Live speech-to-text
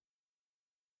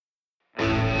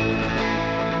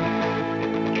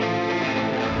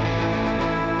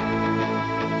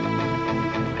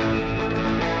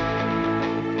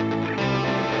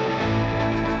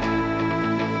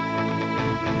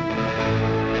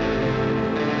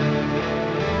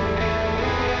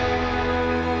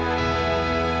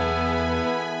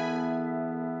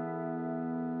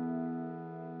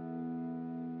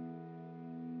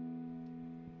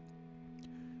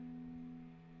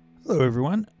Hello,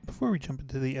 everyone. Before we jump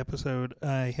into the episode,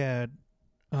 I had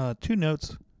two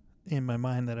notes in my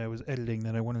mind that I was editing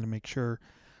that I wanted to make sure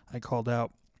I called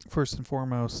out. First and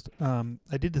foremost,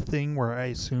 I did the thing where I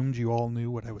assumed you all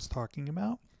knew what I was talking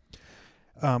about.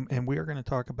 And we are going to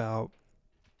talk about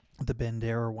the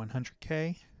Bandera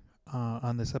 100K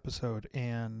on this episode.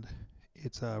 And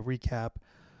it's a recap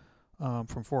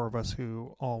from four of us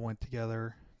who all went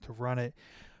together to run it.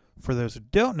 For those who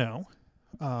don't know,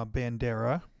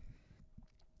 Bandera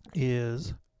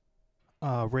is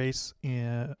a race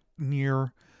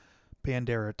near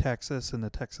Bandera, Texas, in the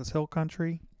Texas Hill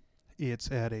Country.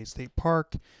 It's at a state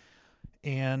park,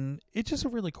 and it's just a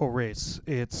really cool race.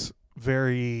 It's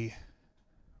very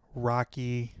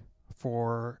rocky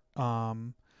for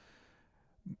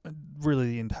really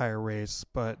the entire race,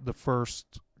 but the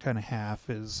first kind of half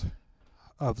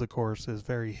of the course is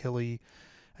very hilly,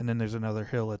 and then there's another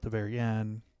hill at the very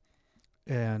end.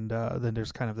 And then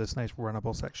there's kind of this nice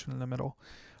runnable section in the middle.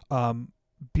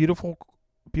 Beautiful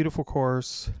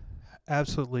course,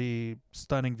 absolutely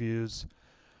stunning views,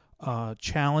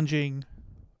 challenging,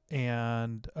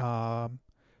 and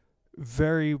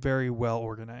very, very well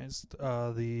organized.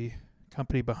 The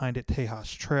company behind it,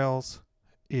 Tejas Trails,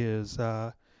 is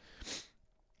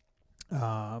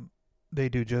they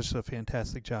do just a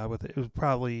fantastic job with it. It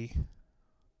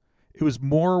was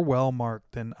more well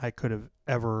marked than I could have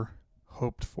ever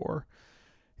hoped for.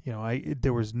 You know,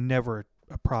 there was never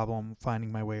a problem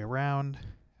finding my way around.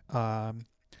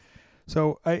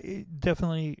 So I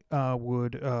definitely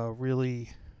would really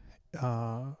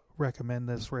recommend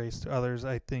this race to others.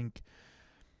 I think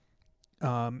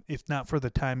if not for the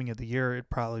timing of the year,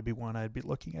 it'd probably be one I'd be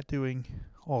looking at doing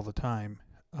all the time.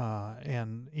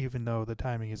 And even though the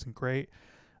timing isn't great,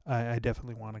 I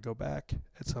definitely want to go back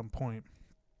at some point.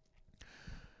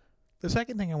 The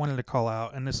second thing I wanted to call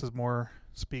out, and this is more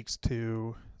speaks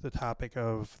to the topic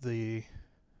of the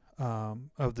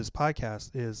of this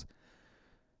podcast, is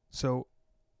so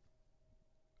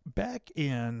back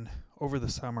in over the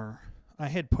summer, I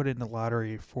had put in the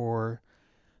lottery for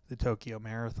the Tokyo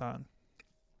Marathon,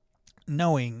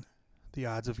 knowing the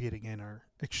odds of getting in are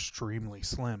extremely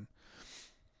slim.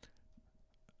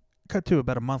 Cut to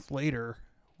about a month later,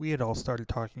 we had all started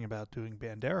talking about doing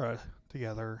Bandera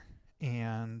together,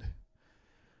 and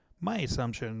my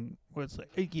assumption was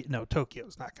like,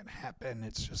 Tokyo's not going to happen.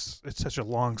 It's such a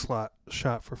long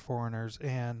shot for foreigners.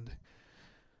 And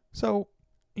so,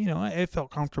 I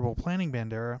felt comfortable planning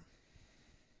Bandera.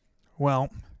 Well,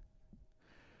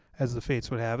 as the fates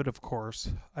would have it, of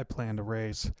course, I planned a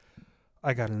race.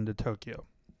 I got into Tokyo.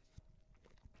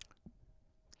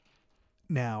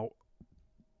 Now,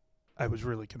 I was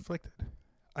really conflicted.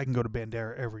 I can go to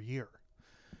Bandera every year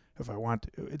if I want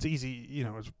to. It's easy,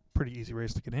 it's a pretty easy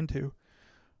race to get into.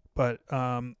 But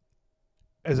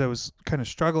as I was kind of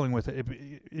struggling with it,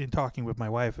 in talking with my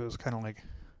wife, it was kind of like,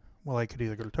 well, I could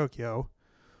either go to Tokyo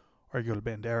or I could go to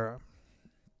Bandera.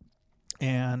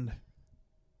 And,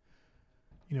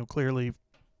 clearly,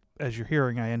 as you're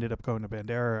hearing, I ended up going to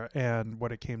Bandera. And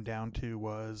what it came down to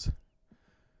was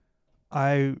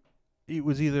it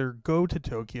was either go to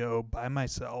Tokyo by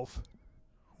myself,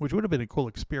 which would have been a cool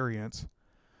experience,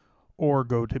 or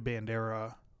go to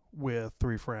Bandera with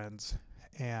three friends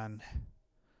and,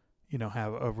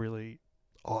 have a really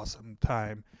awesome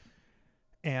time.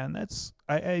 And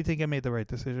I think I made the right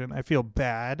decision. I feel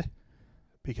bad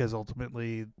because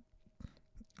ultimately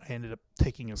I ended up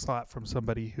taking a slot from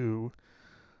somebody who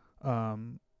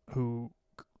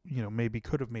maybe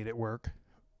could have made it work.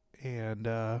 And,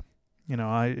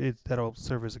 that'll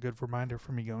serve as a good reminder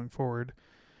for me going forward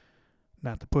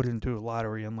not to put it into a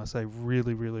lottery unless I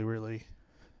really, really, really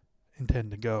intend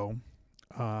to go.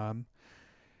 And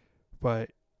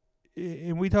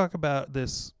we talk about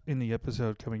this in the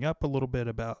episode coming up a little bit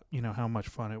about, how much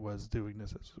fun it was doing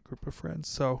this as a group of friends.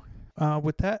 So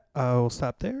with that, I'll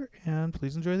stop there and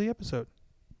please enjoy the episode.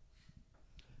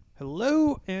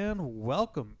 Hello and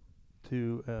welcome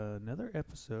to another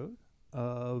episode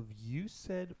of You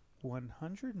Said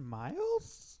 100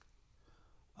 Miles?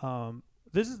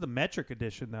 This is the metric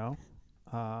edition, though.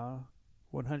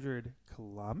 100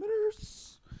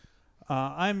 kilometers?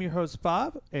 I'm your host,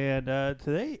 Bob, and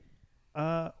today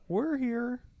we're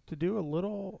here to do a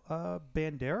little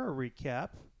Bandera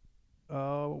recap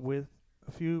with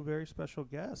a few very special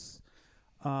guests.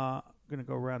 I'm going to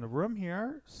go around the room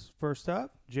here. First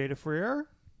up, Jada Freer.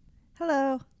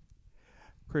 Hello.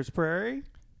 Chris Prairie.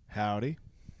 Howdy.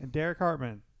 And Derek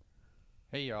Hartman.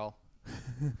 Hey, y'all.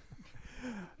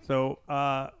 So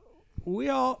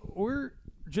we're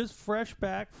just fresh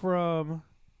back from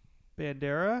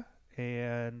Bandera,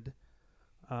 and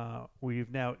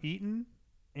we've now eaten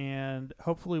and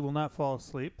hopefully we'll not fall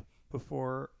asleep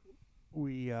before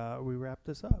we wrap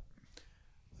this up.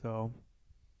 So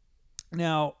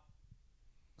now,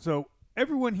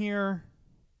 everyone here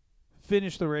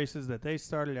finished the races that they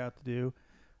started out to do,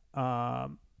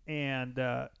 and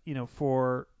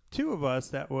for two of us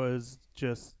that was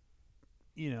just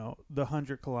the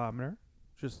 100-kilometer,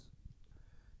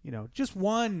 just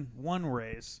one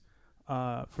race.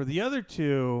 For the other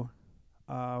two,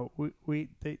 they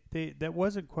that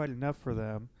wasn't quite enough for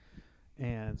them,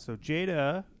 and so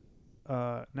Jada,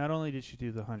 not only did she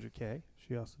do the 100K,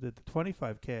 she also did the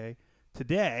 25K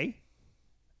today,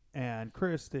 and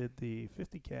Chris did the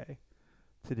 50K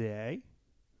today.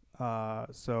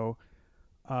 So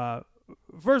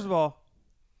first of all,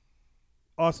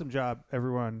 awesome job,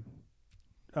 everyone,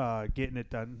 getting it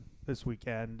done this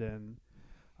weekend and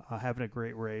having a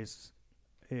great race.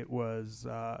 It was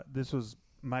this was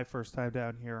my first time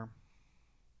down here,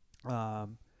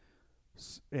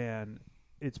 and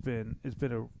it's been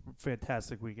a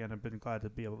fantastic weekend. I've been glad to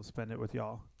be able to spend it with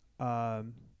y'all.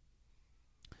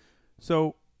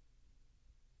 So,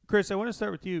 Chris, I want to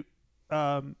start with you.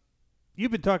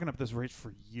 You've been talking up this race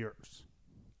for years,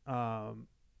 and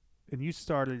you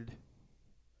started.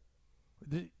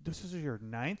 This is your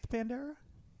 9th Bandera?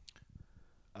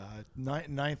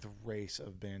 Ninth race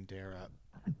of Bandera.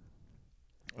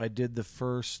 I did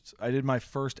my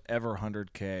first ever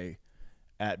 100K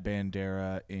at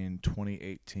Bandera in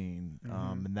 2018.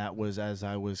 And that was as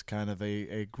I was kind of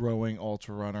a growing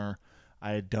ultra runner.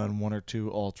 I had done one or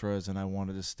two ultras and I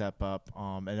wanted to step up.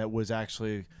 And it was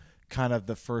actually kind of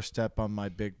the first step on my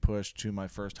big push to my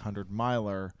first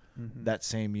 100-miler that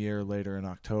same year, later in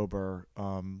October,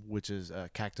 which is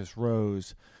Cactus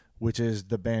Rose, which is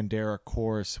the Bandera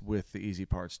course with the easy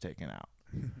parts taken out.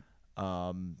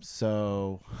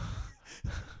 So...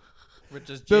 Which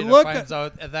is Jada finds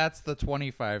out that's the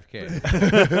 25K.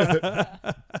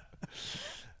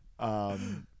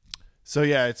 So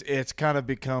yeah, it's kind of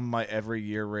become my every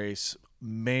year race,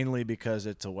 mainly because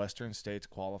it's a Western States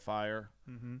qualifier,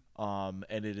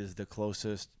 and it is the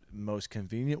closest, most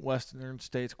convenient Western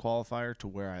States qualifier to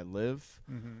where I live.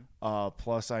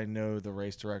 Plus, I know the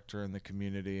race director in the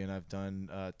community, and I've done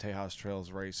Tejas Trails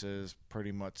races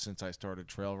pretty much since I started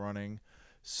trail running.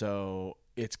 So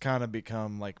it's kind of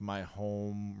become like my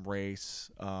home race,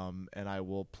 and I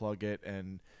will plug it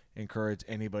and encourage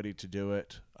anybody to do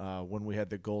it. When we had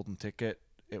the golden ticket,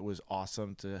 it was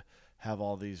awesome to have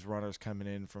all these runners coming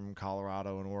in from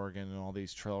Colorado and Oregon and all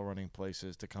these trail running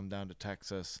places to come down to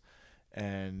Texas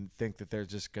and think that they're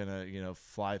just gonna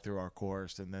fly through our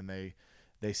course, and then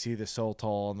they see the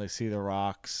Soltol and they see the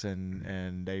rocks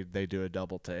and they do a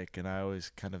double take, and I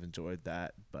always kind of enjoyed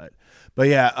that. But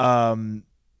yeah,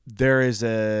 there is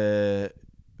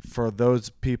for those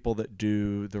people that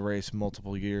do the race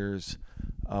multiple years,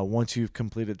 once you've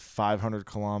completed 500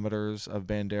 kilometers of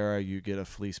Bandera, you get a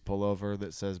fleece pullover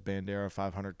that says Bandera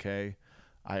 500K.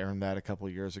 I earned that a couple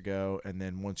of years ago. And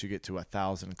then once you get to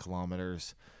 1,000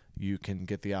 kilometers, you can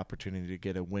get the opportunity to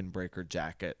get a windbreaker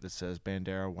jacket that says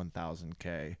Bandera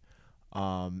 1,000K.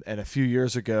 And a few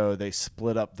years ago, they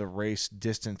split up the race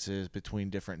distances between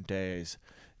different days.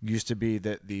 It used to be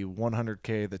that the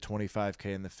 100K, the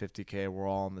 25K, and the 50K were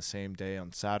all on the same day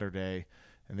on Saturday,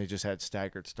 and they just had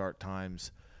staggered start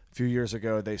times. A few years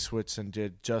ago, they switched and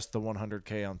did just the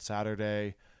 100K on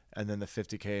Saturday and then the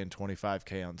 50K and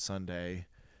 25K on Sunday.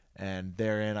 And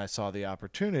therein, I saw the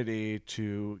opportunity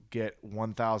to get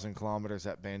 1,000 kilometers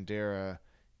at Bandera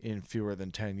in fewer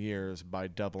than 10 years by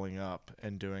doubling up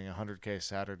and doing 100K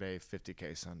Saturday,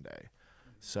 50K Sunday.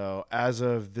 So as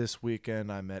of this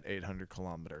weekend, I'm at 800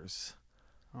 kilometers.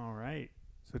 All right.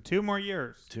 So 2 more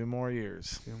years. 2 more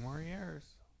years. 2 more years.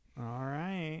 All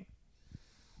right.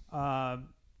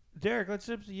 Derek, let's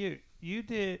jump to you. You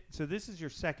did, so this is your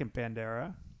second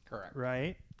Bandera. Correct.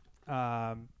 Right?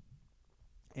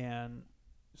 And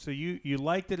so you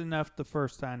liked it enough the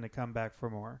first time to come back for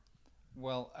more.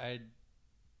 Well, I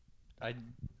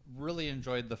really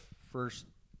enjoyed the first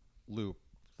loop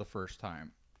the first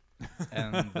time.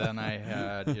 And then I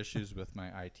had issues with my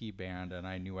IT band, and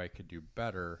I knew I could do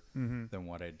better than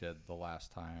what I did the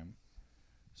last time.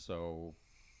 So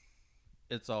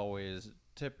it's always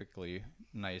typically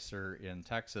nicer in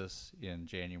Texas in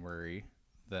January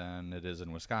than it is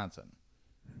in Wisconsin.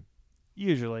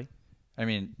 Usually. I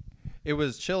mean, it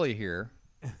was chilly here,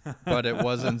 but it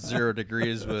wasn't 0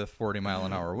 degrees with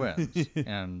 40-mile-an-hour winds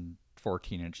and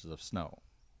 14 inches of snow.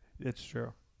 It's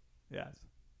true. Yes.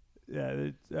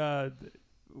 Yeah.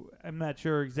 I'm not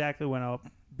sure exactly when I'll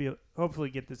hopefully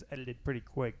get this edited pretty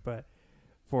quick, but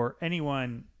for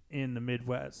anyone in the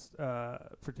Midwest,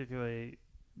 particularly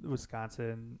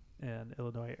Wisconsin and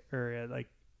Illinois area, like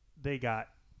they got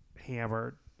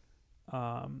hammered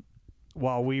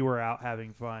while we were out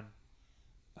having fun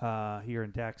here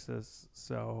in Texas.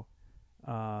 So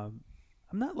I'm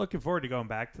not looking forward to going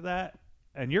back to that.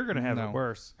 And you're going to have it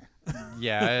worse.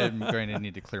 Yeah, I'm going to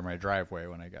need to clear my driveway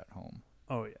when I get home.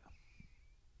 Oh, yeah.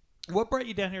 What brought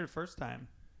you down here the first time?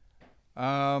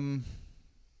 I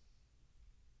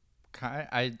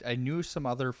knew some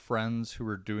other friends who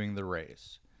were doing the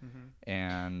race,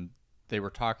 and they were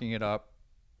talking it up,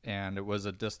 and it was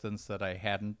a distance that I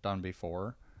hadn't done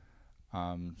before.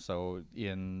 So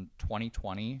in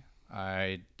 2020,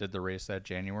 I did the race that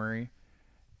January,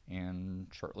 and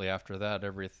shortly after that,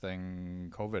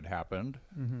 COVID happened.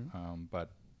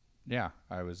 But yeah,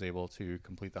 I was able to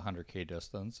complete the 100K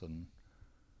distance, and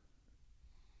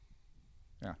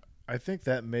yeah. I think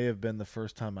that may have been the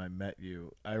first time I met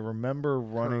you. I remember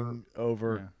running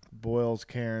over Boyle's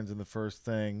Cairns in the first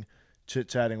thing,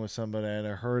 chit-chatting with somebody, and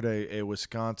I heard a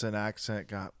Wisconsin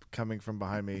accent coming from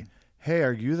behind me. Hey,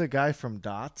 are you the guy from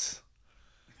Dots?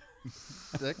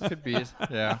 That could be,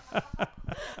 yeah.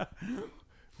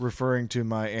 Referring to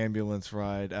my ambulance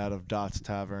ride out of Dots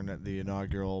Tavern at the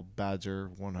inaugural Badger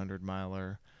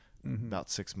 100-miler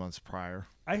about 6 months prior.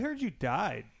 I heard you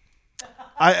died.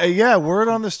 Yeah, word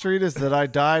on the street is that I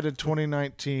died in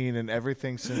 2019, and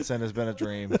everything since then has been a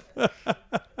dream.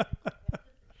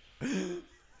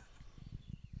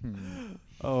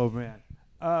 Oh, man.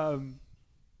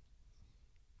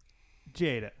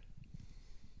 Jada,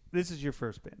 this is your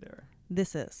first Bandera.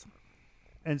 This is.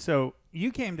 And so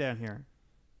you came down here,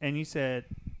 and you said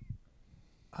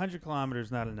 100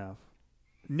 kilometers not enough.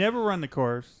 Never run the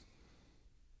course.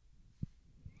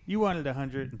 You wanted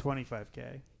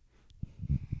 125K.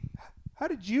 How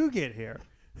did you get here?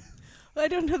 Well, I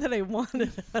don't know that I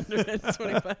wanted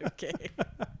 125K.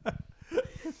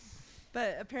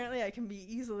 But apparently I can be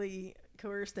easily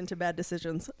coerced into bad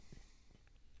decisions.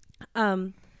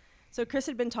 So Chris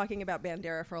had been talking about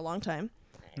Bandera for a long time.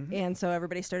 And so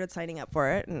everybody started signing up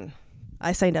for it, and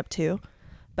I signed up too.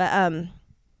 But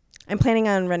I'm planning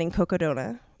on running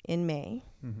Cocodona in May.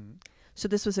 So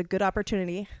this was a good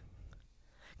opportunity.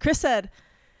 Chris said,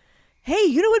 hey,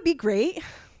 you know what would be great?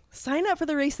 Sign up for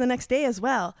the race the next day as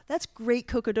well. That's great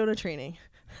Cocodona training.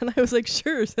 And I was like,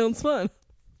 sure, sounds fun.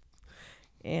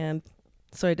 And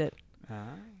so I did.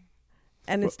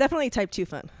 And it's definitely type 2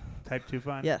 fun. Type 2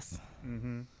 fun? Yes.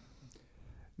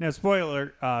 Now,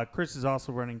 spoiler, Chris is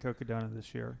also running Cocodona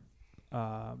this year.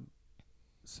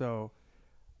 So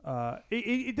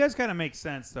it does kind of make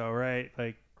sense, though, right?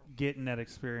 Like getting that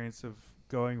experience of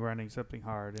running something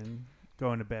hard and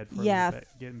going to bed for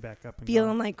getting back up and feeling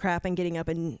going. like crap and getting up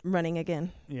and running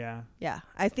again. Yeah. Yeah.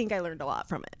 I think I learned a lot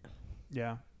from it.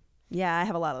 Yeah. Yeah, I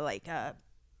have a lot of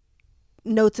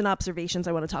notes and observations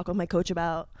I want to talk with my coach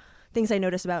about, things I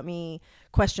notice about me,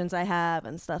 questions I have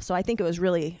and stuff. So I think it was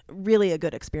really, really a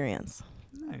good experience.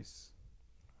 Nice.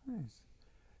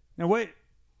 Now,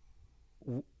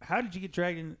 how did you get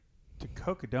dragged into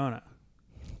Cocodona?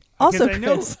 Also, I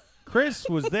know Chris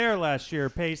was there last year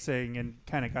pacing and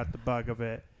kind of got the bug of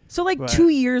it. So 2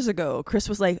 years ago, Chris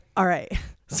was like, all right,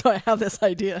 so I have this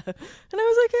idea. And I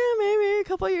was like, yeah, maybe a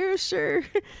couple years, sure.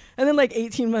 And then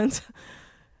 18 months.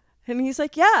 And he's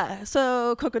like, yeah,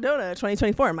 so Cocodona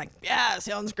 2024. I'm like, yeah,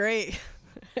 sounds great.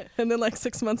 And then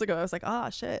 6 months ago, I was like, oh,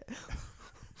 shit.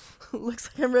 Looks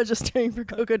like I'm registering for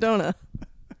Cocodona.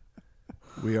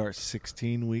 We are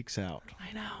 16 weeks out.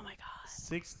 I know, oh my God.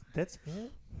 That's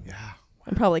it? Yeah.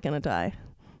 I'm probably going to die.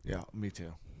 Yeah, me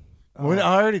too. I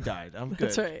already died. I'm good.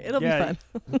 That's right. It'll be fun.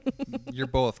 You're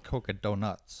both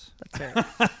Cocodonuts. That's right.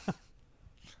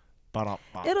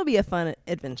 It'll be a fun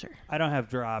adventure. I don't have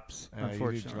drops,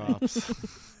 unfortunately. You drops.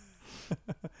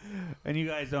 And you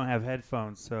guys don't have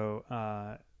headphones,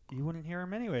 so you wouldn't hear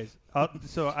them anyways.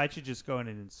 So I should just go in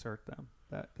and insert them.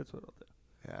 That's what I'll do.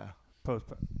 Yeah. Post.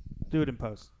 Do it in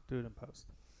post.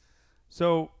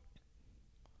 So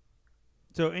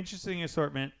interesting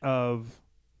assortment of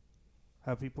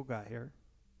how people got here,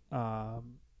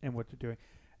 and what they're doing,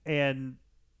 and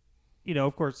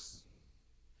of course,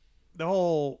 the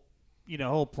whole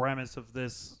premise of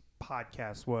this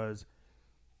podcast was,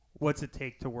 what's it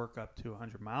take to work up to a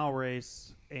 100-mile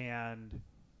race, and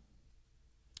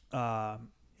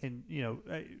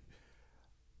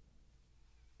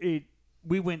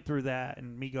we went through that,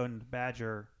 and me going to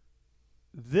Badger.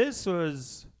 This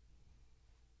is,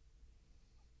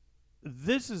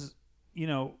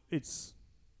 it's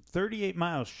 38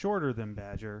 miles shorter than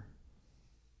Badger.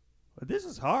 But this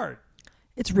is hard.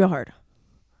 It's real hard.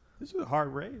 This was a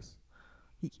hard race.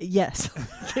 Yes.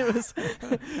 It was.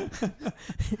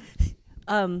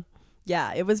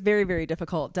 Yeah, it was very, very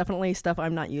difficult. Definitely stuff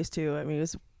I'm not used to. I mean, it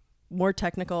was more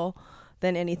technical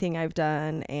than anything I've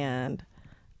done, and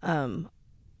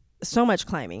so much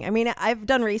climbing. I mean, I've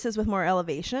done races with more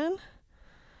elevation,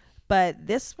 but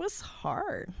this was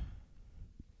hard.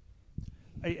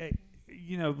 I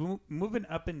moving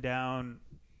up and down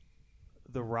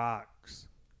the rocks,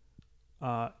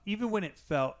 even when it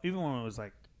was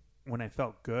like, when I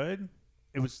felt good,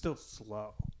 it was still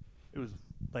slow. It was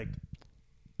like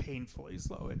painfully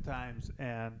slow at times,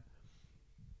 and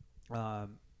I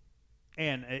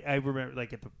remember,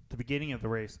 like, at the beginning of the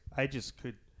race,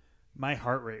 my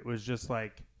heart rate was just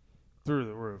like through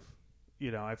the roof.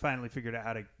 I finally figured out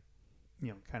how to,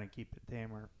 kind of keep it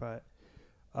tamer, but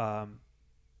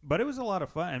it was a lot of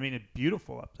fun. I mean, it's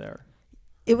beautiful up there.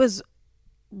 It was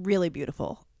really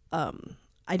beautiful.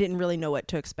 I didn't really know what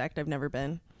to expect. I've never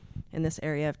been in this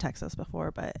area of Texas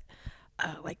before, but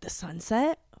like the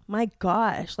sunset, my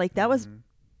gosh, like that was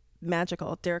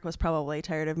magical. Derek was probably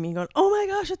tired of me going, "Oh my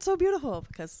gosh, it's so beautiful,"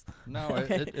 because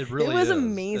it really was is.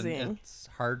 amazing. And it's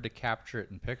hard to capture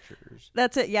it in pictures.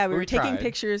 That's it. Yeah, we were taking tried.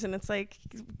 pictures, and it's like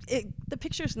the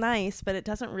picture's nice, but it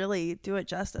doesn't really do it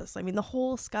justice. I mean, the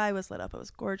whole sky was lit up. It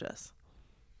was gorgeous.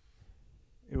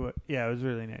 It was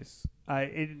really nice.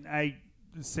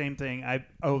 The same thing.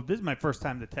 This is my first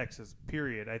time to Texas,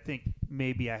 period. I think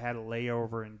maybe I had a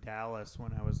layover in Dallas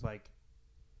when I was like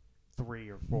 3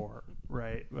 or 4,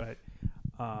 right? But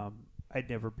I'd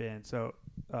never been. So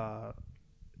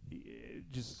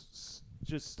just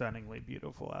stunningly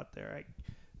beautiful out there. I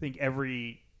think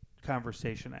every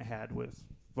conversation I had with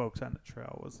folks on the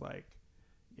trail was like,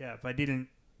 yeah, if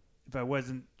I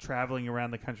wasn't traveling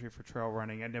around the country for trail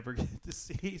running, I'd never get to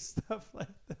see stuff like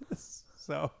this.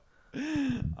 So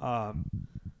it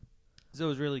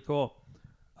was really cool.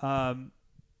 What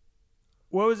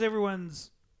was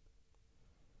everyone's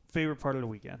favorite part of the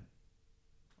weekend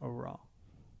overall?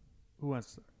 Who wants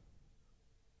to start?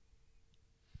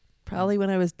 Probably when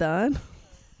I was done.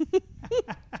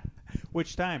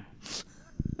 Which time?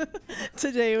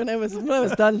 Today when I was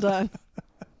done.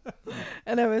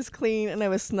 And I was clean and I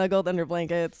was snuggled under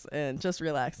blankets and just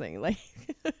relaxing. Like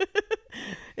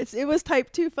it was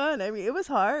type 2 fun. I mean, it was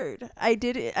hard. I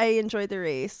enjoyed the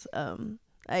race.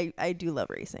 I do love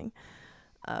racing.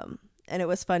 And it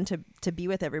was fun to be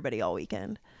with everybody all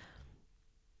weekend.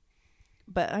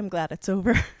 But I'm glad it's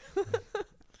over.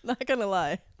 Not gonna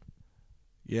lie.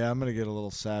 Yeah, I'm going to get a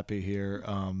little sappy here.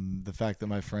 The fact that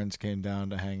my friends came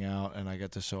down to hang out and I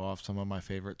got to show off some of my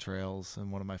favorite trails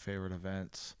and one of my favorite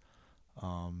events.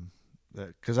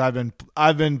 Because I've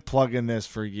been plugging this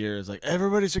for years. Like,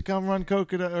 everybody should come run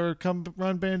Coconut or come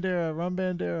run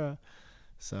Bandera.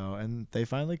 So, and they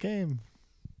finally came.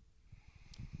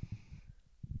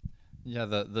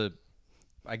 Yeah,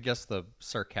 I guess the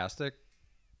sarcastic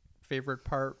favorite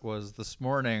part was this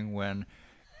morning when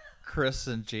Chris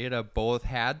and Jada both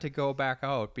had to go back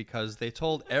out because they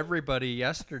told everybody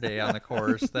yesterday on the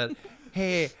course that,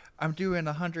 hey, I'm doing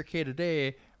 100K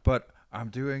today, but I'm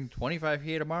doing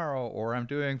 25K tomorrow, or I'm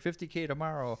doing 50K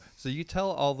tomorrow. So you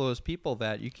tell all those people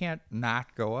that you can't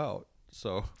not go out.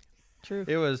 So True.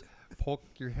 It was poke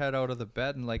your head out of the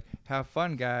bed and like, have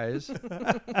fun, guys.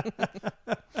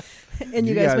 And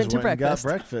you guys went to and got breakfast.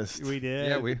 breakfast. We did.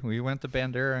 Yeah, we went to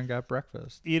Bandera and got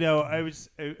breakfast. I was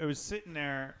sitting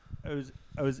there. I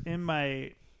was in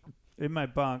my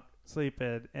bunk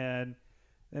sleeping, and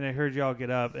then I heard y'all get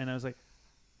up, and I was like,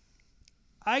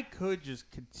 I could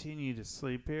just continue to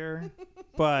sleep here,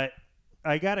 but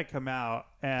I got to come out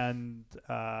and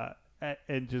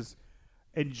just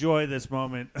enjoy this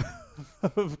moment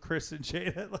of Chris and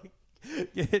Jada like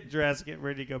getting dressed, getting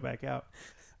ready to go back out.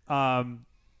 For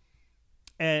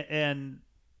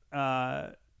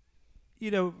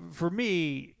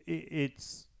me, it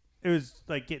was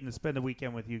like getting to spend the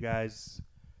weekend with you guys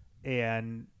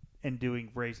and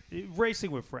doing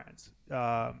racing with friends.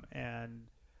 Even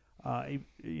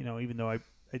though I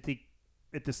think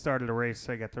at the start of the race,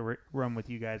 I got to run with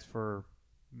you guys for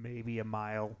maybe a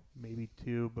mile, maybe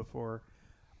 2 before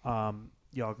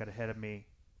y'all got ahead of me.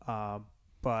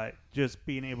 But just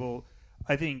being able,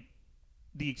 I think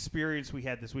the experience we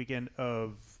had this weekend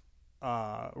of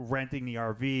renting the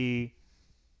RV,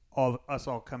 us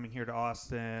all coming here to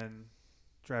Austin,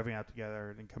 driving out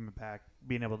together, and then coming back,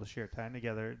 being able to share time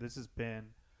together. This has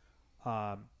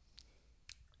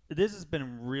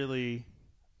been really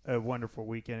a wonderful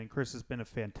weekend, and Chris has been a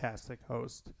fantastic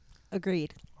host.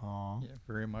 Agreed. Aww. Yeah,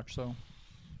 very much so.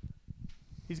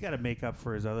 He's got to make up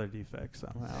for his other defects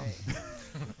somehow.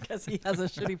 Because he has a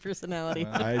shitty personality.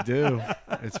 I do.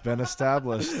 It's been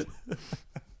established.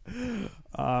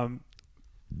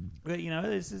 But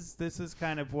this is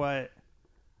kind of what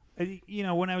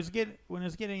when I was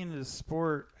getting into the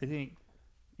sport, I think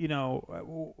if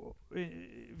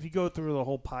you go through the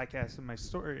whole podcast and my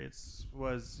story,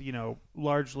 was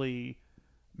largely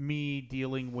me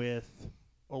dealing with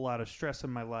a lot of stress in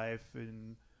my life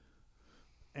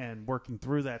and working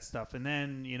through that stuff. And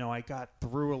then, I got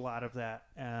through a lot of that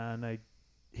and I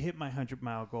hit my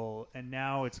 100-mile goal. And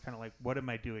now it's kind of like, what am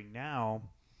I doing now?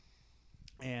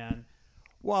 And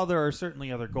while there are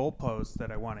certainly other goalposts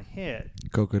that I want to hit.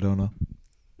 Cocodona.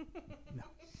 No.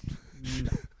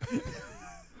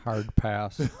 Hard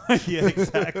pass. Yeah,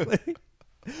 exactly.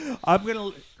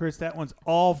 Chris, that one's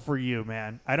all for you,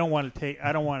 man. I don't want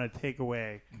to take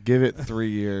away. Give it 3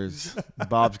 years.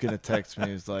 Bob's gonna text me.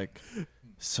 He's like,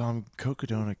 so I'm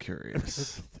Cocodona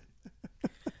curious.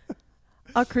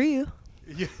 I'll crew you.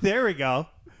 Yeah, there we go.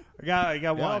 I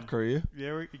got one. I'll crew you.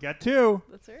 You got two.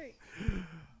 That's right.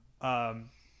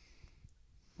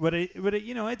 But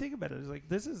I think about it. It's like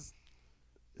this is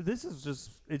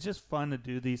it's just fun to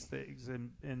do these things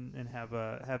and have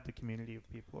the community of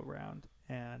people around.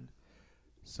 And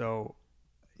so,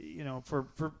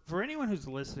 for anyone who's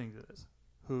listening to this,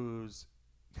 who's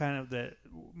kind of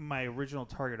my original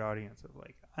target audience of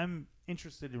like, I'm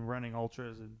interested in running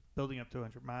ultras and building up to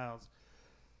 100 miles.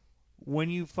 When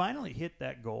you finally hit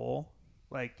that goal,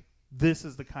 like, this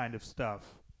is the kind of stuff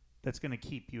that's going to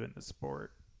keep you in the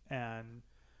sport and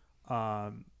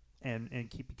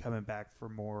keep you coming back for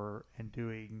more and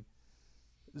doing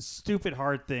stupid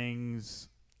hard things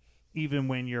even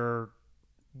when you're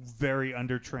very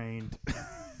undertrained.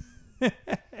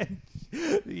 And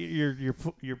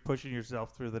you're pushing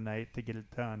yourself through the night to get it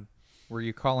done. Were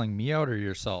you calling me out or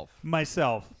yourself?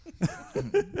 Myself.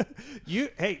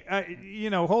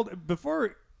 Hold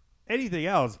before anything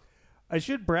else, I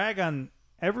should brag on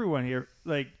everyone here.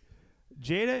 Like,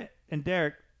 Jada and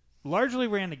Derek largely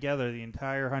ran together the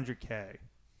entire 100K.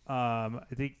 I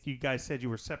think you guys said you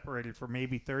were separated for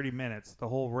maybe 30 minutes the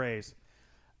whole race,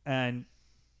 and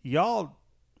you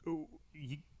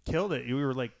killed it. You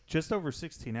were like just over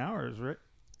 16 hours, right?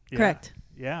 Yeah. Correct.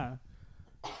 Yeah.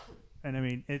 And I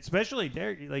mean, especially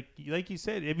Derek, like you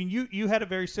said, I mean, you had a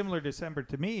very similar December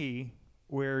to me,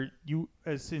 where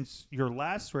since your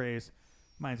last race,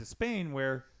 Mines of Spain,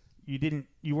 where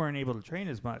you weren't able to train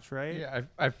as much, right? Yeah,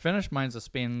 I finished Mines of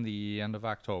Spain the end of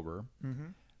October. Mm-hmm.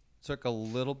 Took a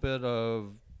little bit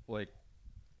of like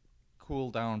cool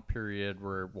down period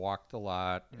where I walked a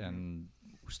lot and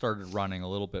started running a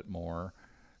little bit more.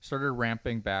 Started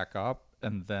ramping back up,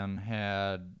 and then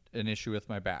had an issue with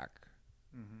my back.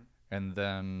 Mm-hmm. And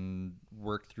then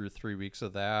worked through 3 weeks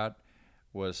of that,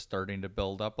 was starting to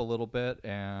build up a little bit,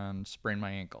 and sprained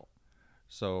my ankle.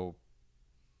 So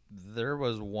there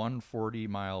was 1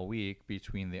 40-mile week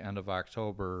between the end of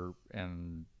October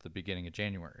and the beginning of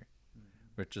January,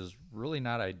 which is really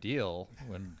not ideal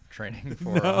when training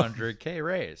for a 100K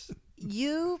race.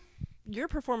 Your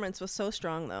performance was so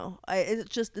strong, though.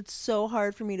 It's so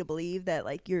hard for me to believe that,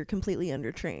 like, you're completely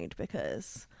undertrained,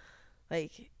 because,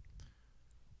 like,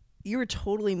 you were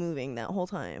totally moving that whole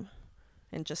time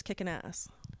and just kicking ass.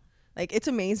 Like, it's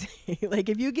amazing. Like,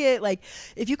 if you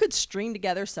could string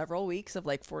together several weeks of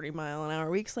like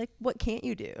 40-mile-an-hour weeks, like, what can't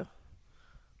you do?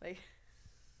 Like,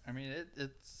 I mean,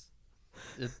 it's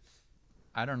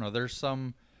I don't know. There's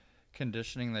some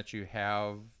conditioning that you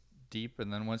have deep,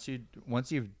 and then once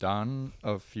you've done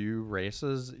a few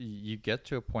races, you get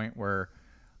to a point where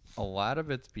a lot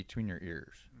of it's between your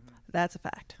ears. that's a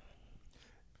fact.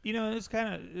 It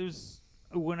was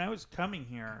when I was coming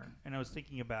here and I was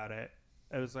thinking about it,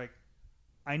 I was like,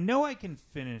 I know I can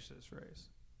finish this race.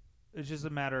 It's just a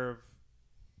matter of,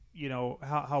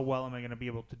 how well am I going to be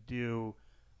able to do,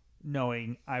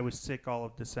 knowing I was sick all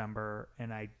of December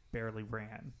and I barely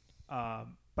ran.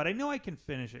 But I know I can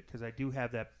finish it because I do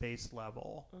have that base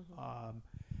level.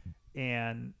 Mm-hmm.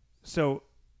 And so,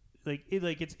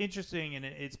 it's interesting, and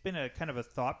it's been a kind of a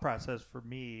thought process for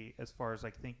me as far as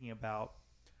like thinking about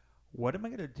what am I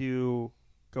going to do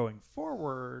going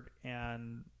forward,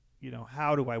 and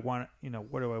how do I want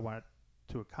what do I want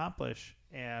to accomplish,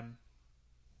 and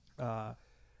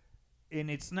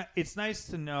it's nice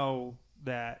to know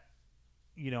that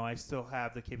I still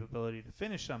have the capability to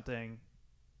finish something,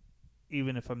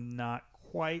 even if I'm not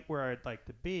quite where I'd like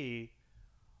to be.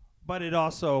 But it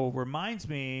also reminds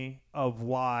me of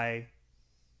why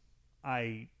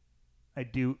I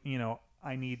do,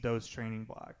 I need those training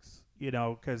blocks,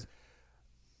 because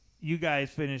you guys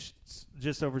finished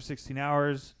just over 16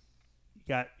 hours. You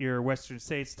got your Western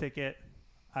States ticket.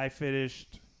 I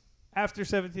finished after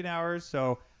 17 hours,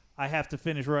 so I have to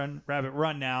finish Rabbit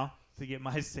Run now to get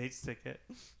my States ticket.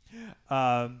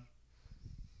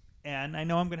 and I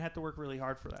know I'm going to have to work really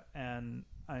hard for that. And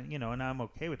and I'm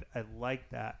okay with it. I like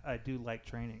that. I do like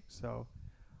training. So,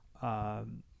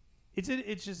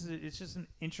 it's just an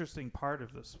interesting part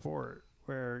of the sport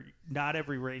where not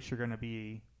every race you're going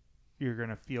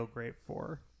to feel great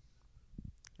for.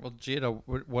 Well, Jada,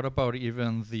 what about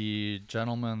even the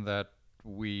gentleman that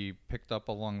we picked up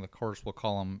along the course? We'll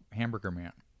call him Hamburger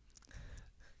Man.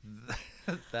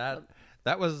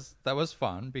 that was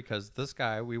fun because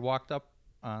we walked up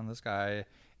on this guy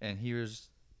and he was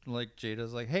like,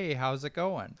 Jada's like, hey, how's it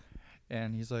going?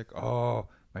 And he's like, oh,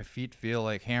 my feet feel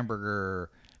like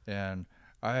hamburger and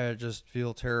I just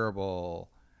feel terrible.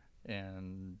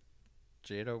 And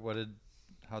Jada,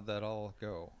 how'd that all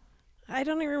go? I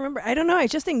don't even remember. I don't know. I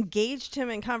just engaged him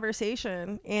in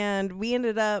conversation and we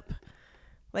ended up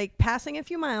like passing a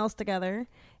few miles together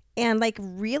and like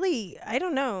really, I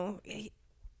don't know.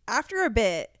 After a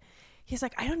bit, he's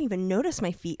like, I don't even notice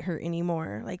my feet hurt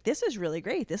anymore. Like, this is really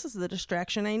great. This is the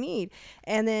distraction I need.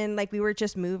 And then like we were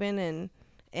just moving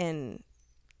and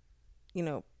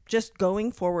just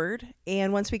going forward.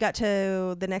 And once we got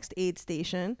to the next aid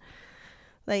station,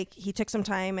 like he took some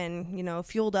time and,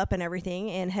 fueled up and everything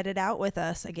and headed out with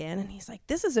us again. And he's like,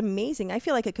 this is amazing. I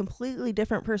feel like a completely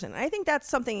different person. I think that's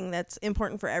something that's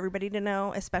important for everybody to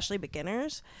know, especially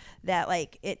beginners, that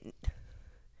like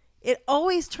it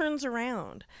always turns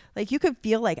around. Like you could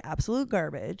feel like absolute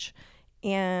garbage.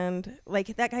 And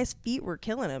like that guy's feet were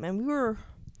killing him. And we were,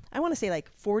 I want to say like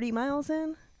 40 miles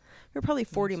in. We were probably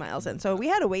 40 miles in. So we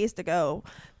had a ways to go,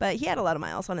 but he had a lot of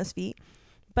miles on his feet.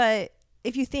 But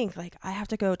if you think like I have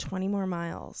to go 20 more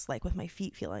miles, like with my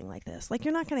feet feeling like this, like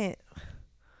you're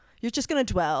just going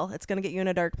to dwell. It's going to get you in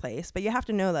a dark place, but you have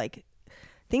to know like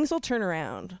things will turn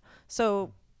around.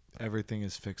 So everything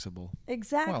is fixable.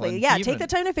 Exactly. Well, take the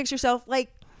time to fix yourself,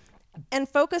 like, and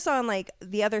focus on like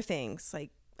the other things, like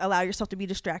allow yourself to be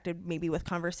distracted maybe with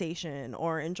conversation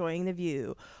or enjoying the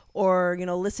view or,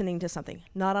 listening to something,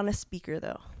 not on a speaker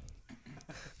though.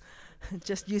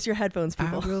 Just use your headphones,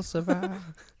 people. I will survive.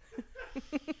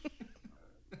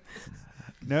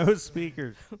 No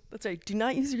speakers. That's right. Do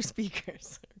not use your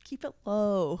speakers. Keep it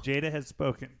low. Jada has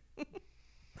spoken.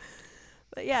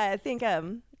 But yeah, I think that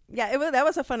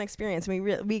was a fun experience.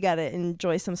 We got to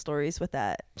enjoy some stories with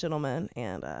that gentleman,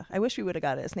 and I wish we would have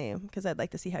got his name because I'd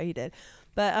like to see how he did.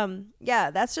 But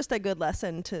that's just a good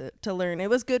lesson to learn. It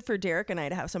was good for Derek and I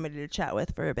to have somebody to chat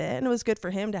with for a bit, and it was good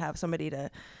for him to have somebody to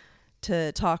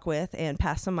talk with and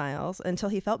pass some miles until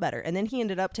he felt better. And then he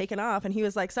ended up taking off and he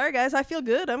was like, sorry guys, I feel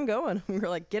good. I'm going. We were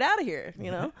like, get out of here,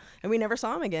 and we never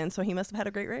saw him again. So he must have had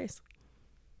a great race.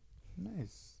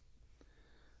 Nice.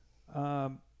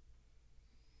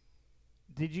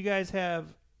 Did you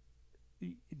have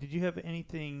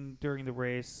anything during the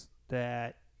race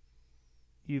that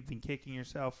you've been kicking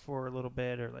yourself for a little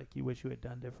bit or like you wish you had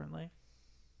done differently?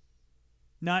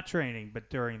 Not training, but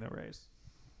during the race.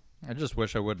 I just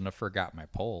wish I wouldn't have forgot my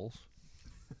poles.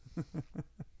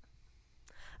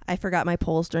 I forgot my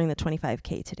poles during the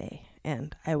 25K today,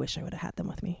 and I wish I would have had them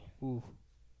with me. Ooh.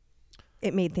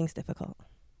 It made things difficult.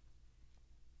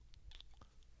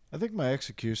 I think my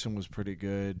execution was pretty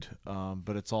good,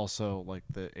 but it's also like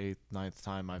the 8th, 9th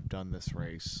time I've done this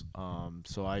race.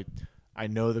 So I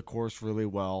know the course really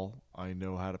well. I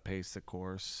know how to pace the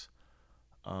course.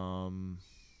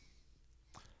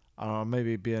 I don't know,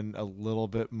 maybe being a little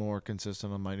bit more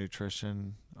consistent on my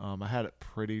nutrition. I had it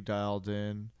pretty dialed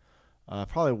in.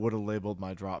 Probably would have labeled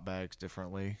my drop bags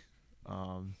differently,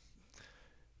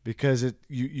 because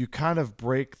you kind of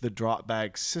break the drop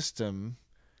bag system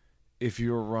if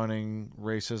you're running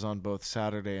races on both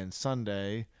Saturday and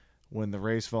Sunday, when the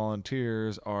race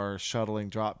volunteers are shuttling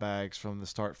drop bags from the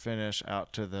start finish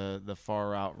out to the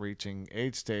far out reaching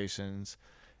aid stations,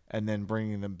 and then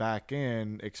bringing them back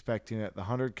in, expecting that the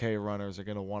 100K runners are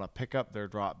going to want to pick up their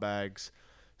drop bags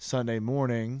Sunday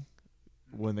morning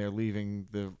when they're leaving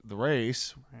the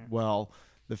race. Right. Well,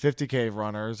 the 50K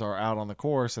runners are out on the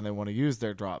course and they want to use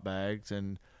their drop bags.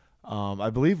 And I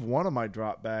believe one of my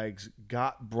drop bags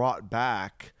got brought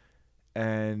back,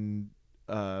 and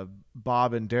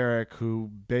Bob and Derek, who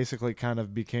basically kind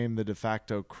of became the de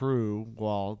facto crew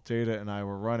while Jada and I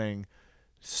were running,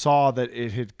 saw that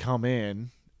it had come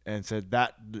in and said,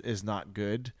 that is not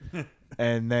good,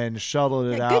 and then shuttled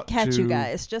it out. Good catch, you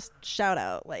guys. Just shout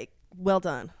out, like, well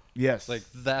done. Yes. Like,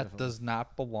 that definitely does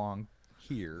not belong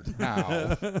here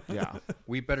now. Yeah.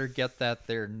 We better get that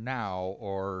there now,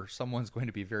 or someone's going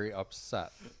to be very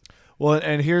upset. Well,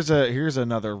 and here's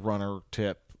another runner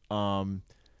tip.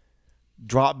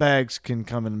 Drop bags can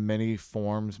come in many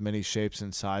forms, many shapes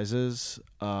and sizes.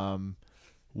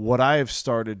 What I have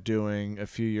started doing a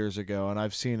few years ago, and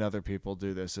I've seen other people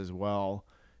do this as well,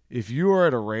 if you are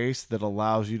at a race that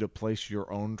allows you to place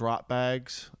your own drop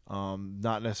bags,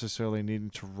 not necessarily needing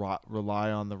to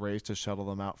rely on the race to shuttle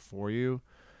them out for you,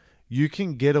 you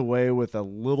can get away with a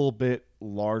little bit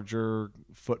larger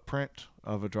footprint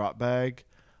of a drop bag.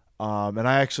 And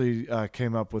I actually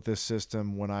came up with this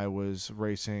system when I was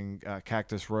racing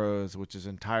Cactus Rose, which is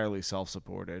entirely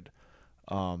self-supported.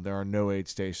 There are no aid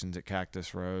stations at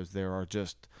Cactus Rose. There are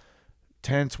just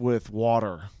tents with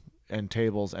water and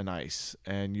tables and ice,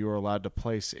 and you are allowed to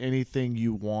place anything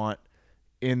you want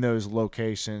in those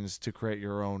locations to create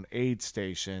your own aid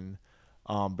station.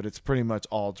 But it's pretty much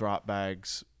all drop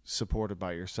bags supported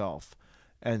by yourself.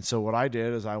 And so what I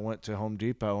did is I went to Home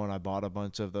Depot and I bought a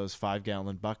bunch of those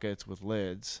 5-gallon buckets with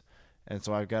lids. And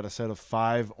so I've got a set of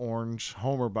 5 orange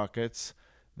Homer buckets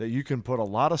that you can put a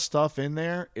lot of stuff in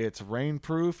there. It's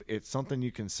rainproof. It's something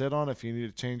you can sit on if you need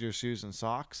to change your shoes and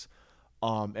socks.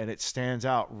 And it stands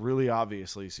out really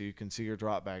obviously so you can see your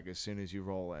drop bag as soon as you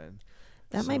roll in.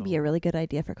 That might be a really good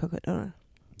idea for Cocodona.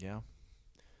 Yeah.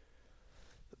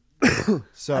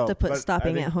 So I'll have to put but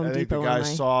stopping I think, at Home I think Depot the on guys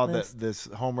my saw list. that this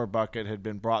Homer bucket had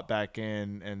been brought back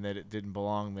in and that it didn't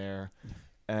belong there.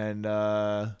 And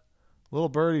little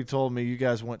birdie told me you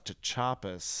guys went to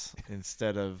Chapas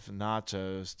instead of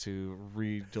Nachos to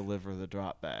re-deliver the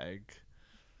drop bag.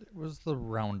 It was the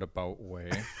roundabout way.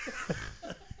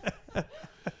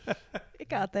 It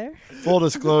got there. Full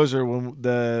disclosure, when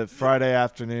the Friday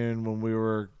afternoon when we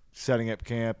were setting up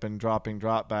camp and dropping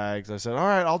drop bags, I said, all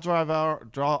right, I'll drive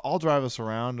us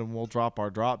around and we'll drop our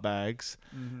drop bags.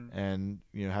 Mm-hmm. And,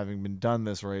 you know, having been done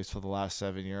this race for the last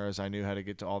 7 years, I knew how to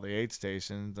get to all the aid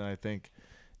stations. And I think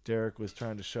Derek was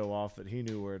trying to show off that he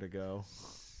knew where to go.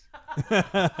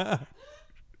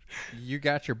 You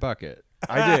got your bucket.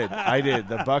 I did.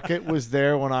 The bucket was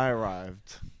there when I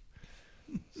arrived.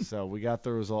 So we got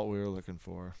the result we were looking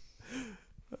for.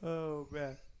 Oh,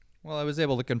 man. Well, I was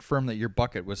able to confirm that your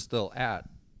bucket was still at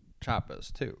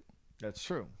Chapas, too. That's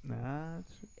true. Nah,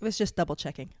 It was just double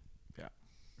checking. Yeah.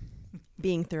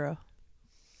 Being thorough.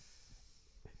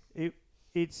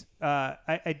 It's I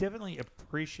definitely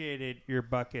appreciated your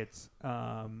buckets 2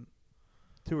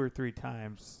 or 3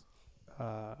 times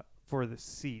for the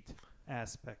seat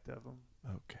aspect of them.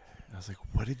 Okay. I was like,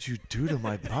 what did you do to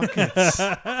my buckets?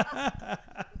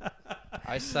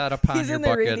 I sat upon He's your in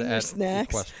there bucket reading your at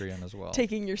snacks, Equestrian as well.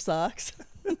 taking your socks.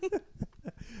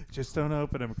 Just don't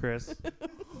open them, Chris.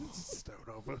 Just don't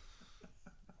open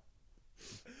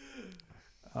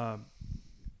them.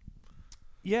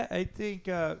 Yeah, I think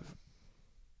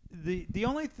the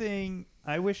only thing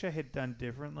I wish I had done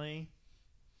differently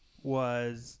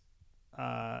was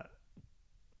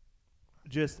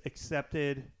just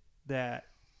accepted that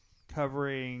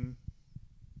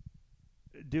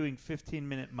doing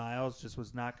 15-minute miles just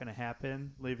was not going to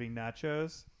happen, leaving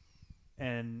Nachos,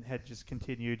 and had just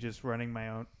continued just running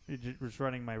my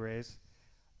race.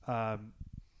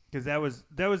 Because that was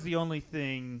the only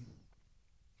thing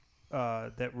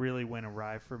that really went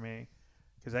awry for me.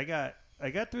 Because I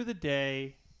got through the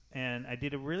day and I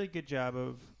did a really good job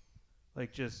of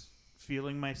like just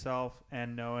feeling myself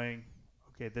and knowing,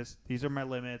 okay, these are my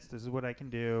limits. This is what I can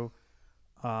do.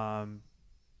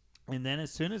 And then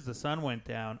as soon as the sun went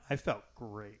down, I felt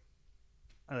great.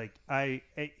 Like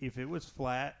if it was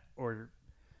flat or,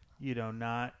 you know,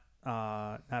 not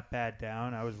bad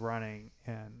down, I was running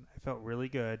and I felt really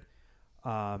good.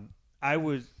 I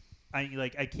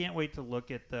can't wait to look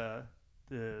at the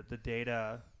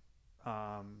data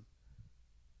on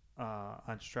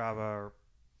Strava or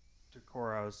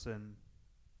Decoros and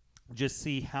just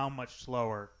see how much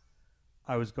slower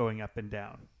I was going up and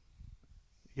down.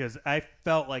 Because I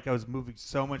felt like I was moving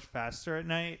so much faster at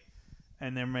night,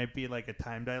 and there might be like a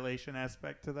time dilation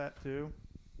aspect to that too.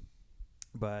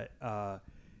 But I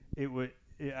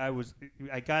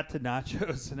got to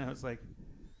Nachos and I was like,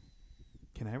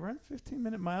 can I run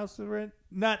 15-minute miles to the run?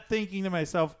 Not thinking to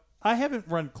myself, I haven't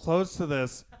run close to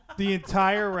this the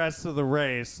entire rest of the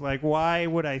race. Like, why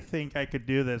would I think I could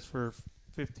do this for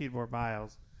 15 more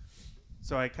miles?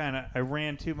 So I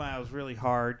ran 2 miles really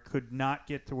hard, could not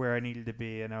get to where I needed to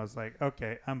be, and I was like,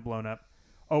 okay, I'm blown up.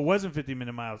 Oh, it wasn't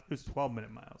 15-minute miles. It was 12-minute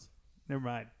miles. Never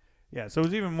mind. Yeah, so it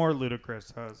was even more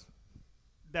ludicrous.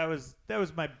 That was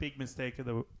my big mistake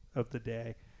of the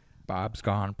day. Bob's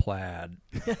gone plaid.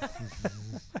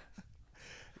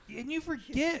 And you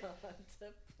forget.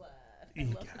 You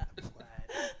got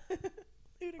plaid.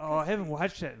 Oh, I haven't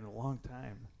watched that in a long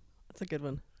time. That's a good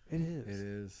one. It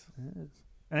is. It is.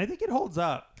 And I think it holds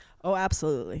up. Oh,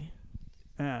 absolutely.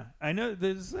 Yeah. I know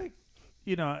there's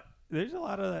there's a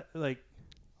lot of like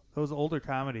those older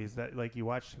comedies that like you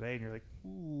watch today and you're like,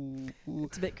 ooh.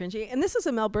 It's a bit cringy. And this is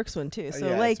a Mel Brooks one too. So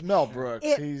yeah, like it's Mel Brooks.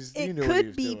 it He knew could what he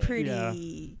was be doing.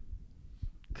 pretty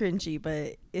cringy,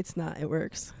 but it's not. It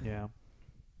works. Yeah.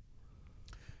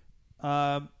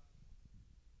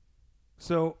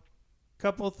 So, a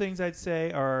couple of things I'd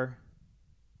say are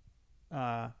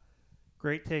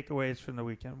great takeaways from the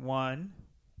weekend. One,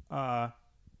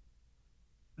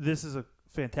 this is a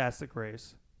fantastic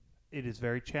race. It is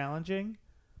very challenging.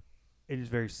 It is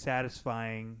very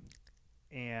satisfying,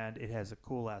 and it has a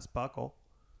cool ass buckle.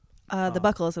 The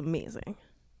buckle is amazing.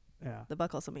 Yeah. The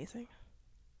buckle is amazing.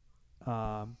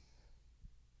 RV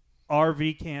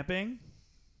camping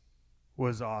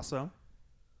was awesome.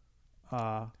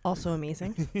 Also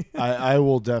amazing. I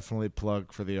will definitely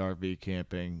plug for the RV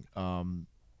camping.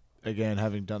 Again,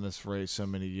 having done this race so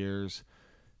many years,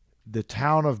 the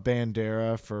town of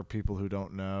Bandera, for people who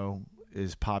don't know,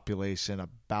 is population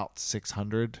about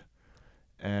 600.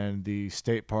 And the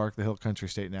state park, the Hill Country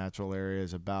State Natural Area,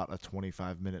 is about a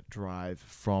 25-minute drive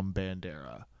from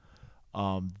Bandera.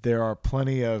 There are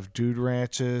plenty of dude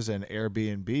ranches and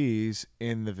Airbnbs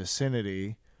in the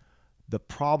vicinity. The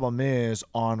problem is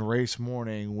on race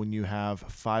morning when you have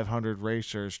 500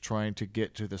 racers trying to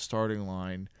get to the starting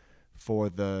line for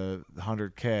the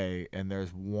 100K and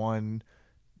there's one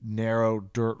narrow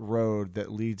dirt road that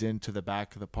leads into the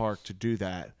back of the park to do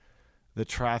that, the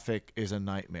traffic is a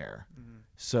nightmare. Mm-hmm.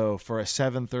 So for a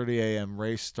 7:30 a.m.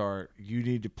 race start, you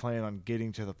need to plan on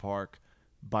getting to the park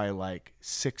by like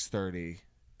 6:30,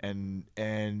 and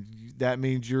that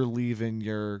means you're leaving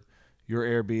your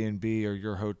Airbnb or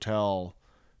your hotel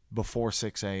before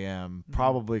 6 a.m.,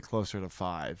 probably closer to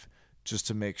 5, just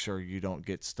to make sure you don't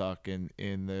get stuck in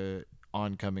the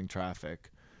oncoming traffic,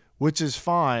 which is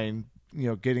fine,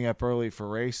 getting up early for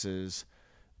races,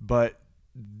 but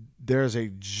there's a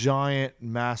giant,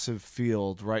 massive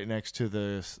field right next to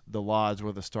the lodge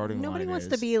where the starting line is. Nobody wants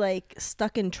to be like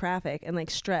stuck in traffic and like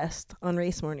stressed on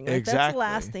race morning. Like, exactly. That's the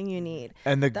last thing you need.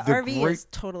 And the RV is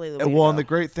totally the way to well, go. and the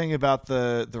great thing about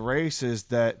the race is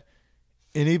that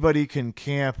anybody can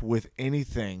camp with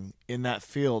anything in that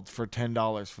field for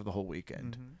 $10 for the whole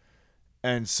weekend. Mm-hmm.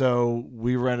 And so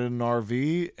we rented an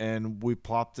RV and we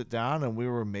plopped it down and we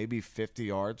were maybe 50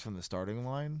 yards from the starting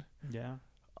line. Yeah.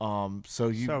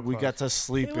 We got to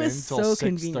sleep in till so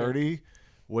 6:30,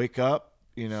 wake up,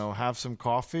 have some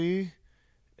coffee,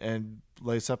 and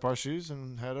lace up our shoes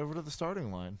and head over to the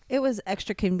starting line. It was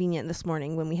extra convenient this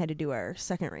morning when we had to do our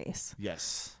second race.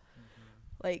 Yes.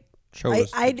 Like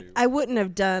I wouldn't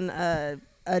have done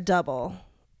a double.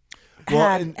 Well,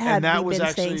 had and that we was been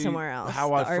actually staying somewhere else.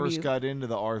 how I first got into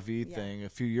the RV thing a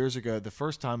few years ago. The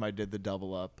first time I did the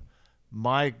double up,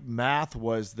 my math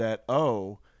was that,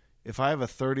 if I have a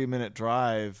 30-minute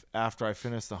drive after I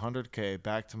finish the 100K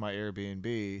back to my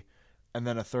Airbnb and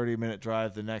then a 30-minute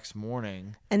drive the next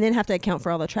morning. And then have to account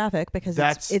for all the traffic because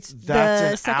that's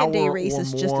the second day race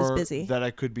is just as more busy. That I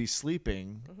could be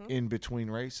sleeping in between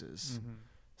races. Mm-hmm.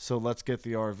 So let's get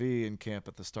the RV and camp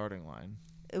at the starting line.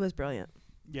 It was brilliant.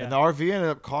 Yeah. And the RV ended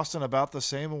up costing about the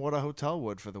same of what a hotel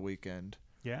would for the weekend.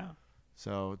 Yeah.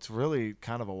 So it's really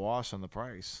kind of a wash on the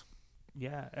price.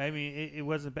 Yeah, I mean, it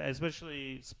wasn't bad,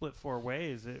 especially split 4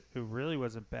 ways. It really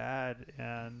wasn't bad,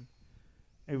 and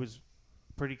it was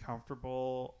pretty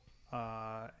comfortable.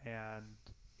 And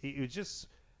it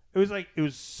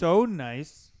was so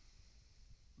nice.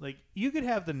 Like, you could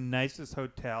have the nicest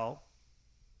hotel,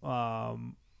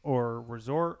 or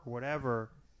resort or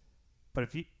whatever, but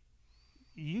if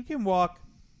you can walk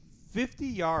 50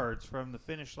 yards from the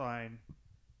finish line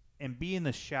and be in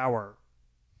the shower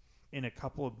in a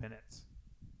couple of minutes.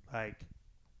 Like,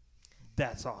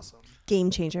 that's awesome.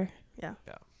 Game changer. Yeah.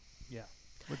 Yeah.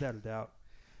 Without a doubt.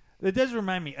 It does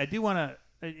remind me, I do want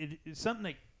to, it's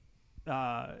something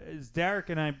that, as Derek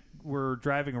and I were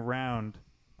driving around,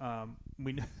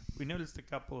 we noticed a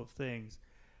couple of things.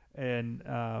 And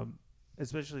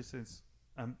especially since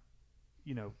I'm,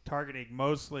 targeting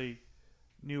mostly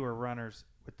newer runners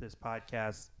with this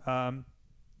podcast.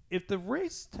 If the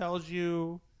race tells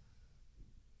you,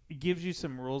 it gives you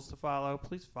some rules to follow,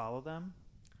 please follow them.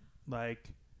 Like,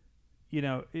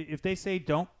 if they say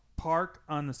don't park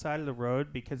on the side of the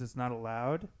road because it's not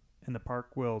allowed and the park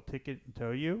will ticket and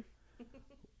tow you,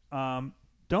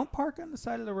 don't park on the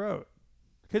side of the road.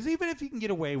 Because even if you can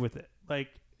get away with it, like,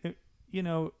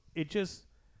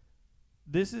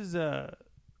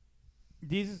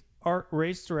 these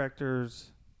race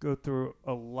directors go through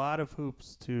a lot of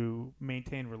hoops to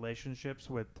maintain relationships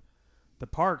with the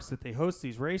parks that they host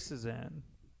these races in.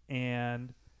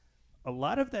 And a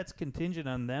lot of that's contingent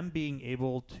on them being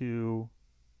able to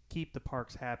keep the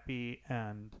parks happy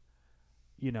and,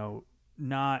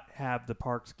 not have the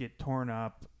parks get torn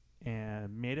up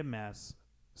and made a mess.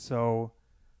 So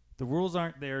the rules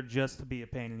aren't there just to be a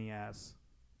pain in the ass.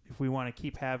 If we want to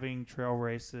keep having trail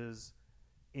races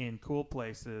in cool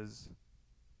places,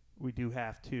 we do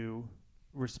have to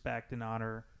respect and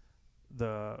honor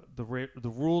the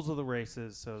rules of the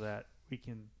races so that we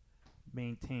can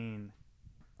maintain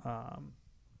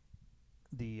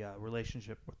the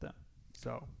relationship with them.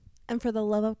 So, and for the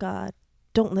love of God,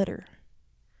 don't litter.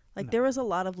 Like No. there was a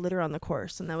lot of litter on the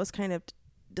course, and that was kind of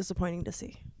disappointing to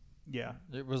see. yeah.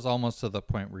 It was almost to the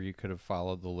point where you could have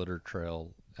followed the litter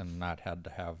trail and not had to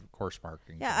have course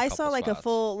markings. Yeah, in a I saw couple like spots. a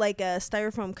full a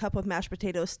styrofoam cup of mashed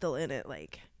potatoes still in it,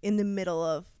 like in the middle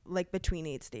of between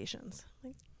aid stations.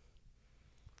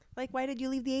 Like why did you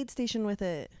leave the aid station with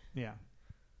it? Yeah.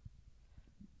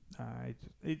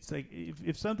 It's like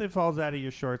if something falls out of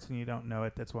your shorts and you don't know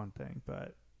it, that's one thing.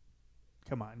 But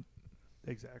come on,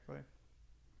 exactly.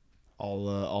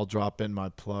 I'll drop in my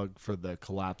plug for the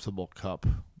collapsible cup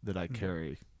that I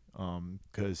carry,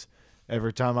 because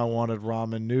every time I wanted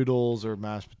ramen noodles or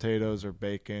mashed potatoes or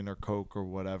bacon or Coke or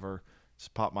whatever,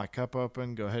 just pop my cup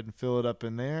open, go ahead and fill it up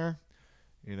in there,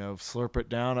 slurp it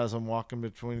down as I'm walking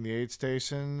between the aid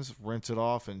stations, rinse it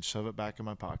off, and shove it back in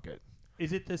my pocket.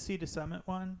 Is it the Sea to Summit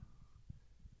one?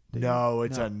 No,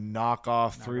 it's No. a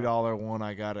knockoff $3 one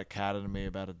I got at Academy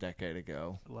about a decade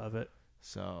ago. Love it.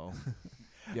 So,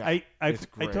 yeah, I it's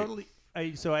great.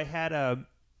 So I had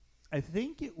I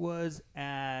think it was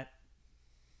at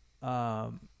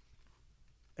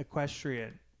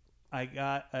Equestrian. I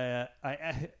got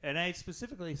I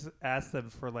specifically asked them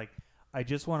for I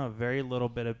just want a very little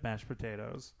bit of mashed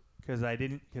potatoes because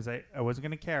I wasn't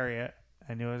gonna carry it.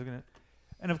 I knew I was gonna,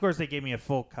 and of course they gave me a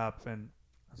full cup and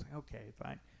I was like, okay,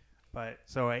 fine. But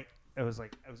so I was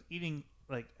eating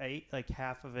I ate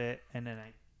half of it and then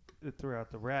I threw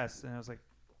out the rest and I was like,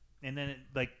 and then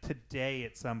today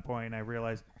at some point I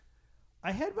realized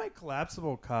I had my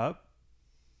collapsible cup.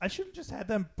 I should have just had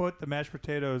them put the mashed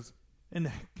potatoes in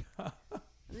that cup. And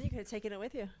then you could have taken it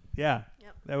with you. Yeah,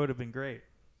 Yep. that would have been great.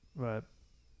 But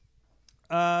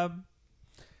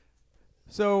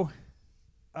so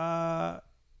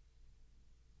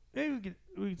maybe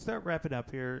we can start wrapping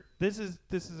up here. This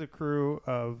is a crew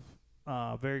of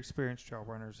very experienced trail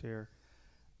runners here.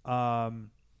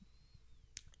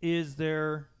 Is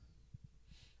there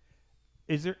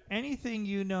anything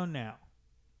you know now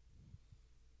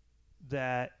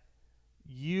that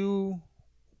you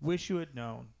wish you had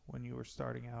known when you were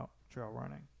starting out trail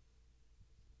running?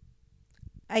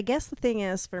 I guess the thing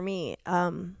is, for me,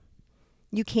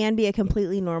 you can be a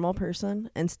completely normal person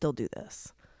and still do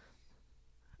this.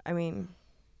 I mean,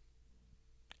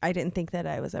 I didn't think that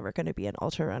I was ever going to be an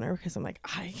ultra runner because I'm like,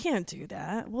 I can't do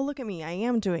that. Well, look at me. I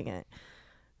am doing it.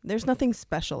 There's nothing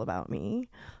special about me.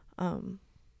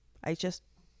 I just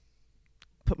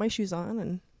put my shoes on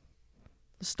and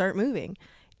start moving.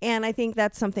 And I think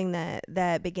that's something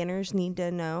that beginners need to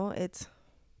know. It's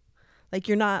like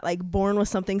you're not born with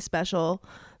something special.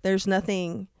 There's not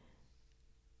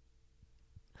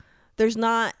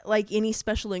any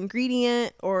special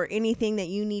ingredient or anything that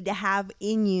you need to have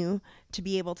in you to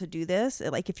be able to do this.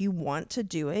 If you want to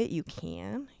do it, you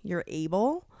can. You're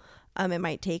able. It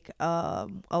might take a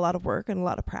lot of work and a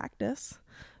lot of practice,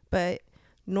 but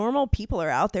normal people are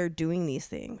out there doing these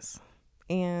things,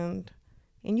 and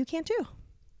you can too.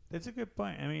 That's a good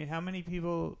point. I mean, how many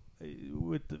people,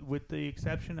 with the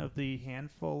exception of the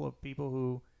handful of people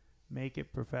who make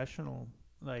it professional,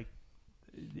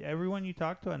 everyone you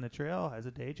talk to on the trail has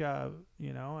a day job,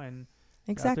 and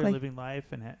Exactly. out there living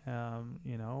life, and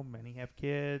many have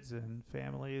kids and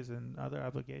families and other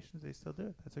obligations. They still do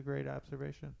it. That's a great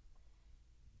observation.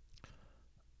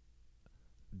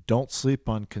 Don't sleep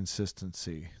on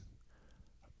consistency.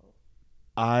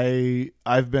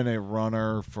 I've been a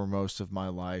runner for most of my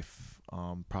life,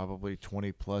 probably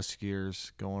 20 plus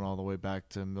years, going all the way back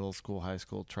to middle school, high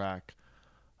school track.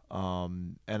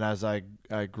 And as I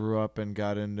grew up and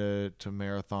got into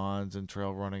marathons and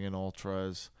trail running and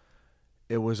ultras,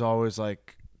 it was always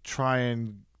try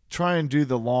and do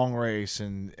the long race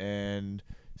and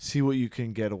see what you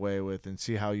can get away with and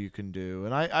see how you can do.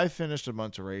 And I finished a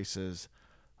bunch of races,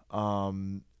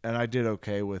 and I did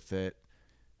okay with it.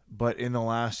 But in the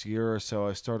last year or so,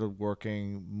 I started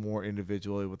working more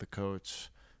individually with a coach,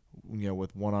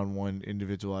 with one-on-one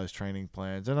individualized training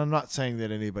plans. And I'm not saying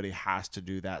that anybody has to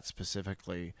do that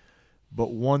specifically,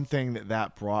 but one thing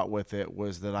that brought with it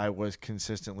was that I was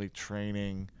consistently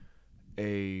training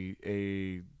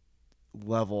a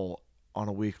level on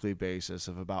a weekly basis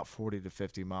of about 40 to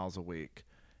 50 miles a week.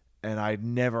 And I'd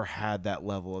never had that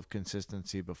level of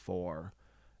consistency before.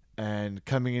 And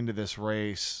coming into this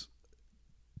race,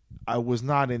 I was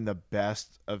not in the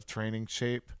best of training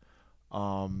shape.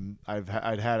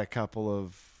 I'd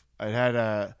had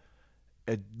a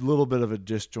little bit of a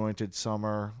disjointed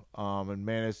summer, and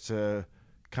managed to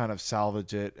kind of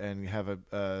salvage it and have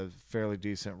a fairly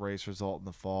decent race result in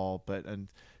the fall. But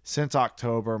since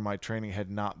October, my training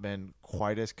had not been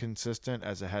quite as consistent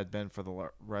as it had been for the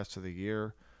rest of the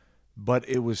year, but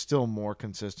it was still more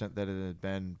consistent than it had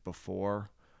been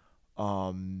before.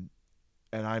 And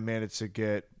I managed to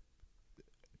get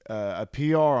a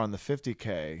PR on the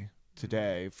 50K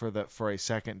today for a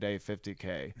second day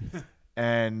 50K.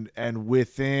 And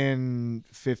within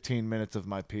 15 minutes of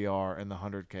my PR in the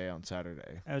 100K on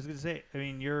Saturday. I was going to say, I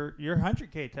mean, your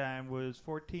 100K time was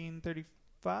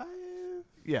 14:35.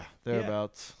 Yeah,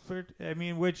 thereabouts.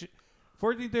 Which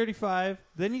 14:35.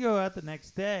 Then you go out the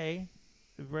next day,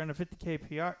 run a 50K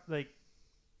PR. Like,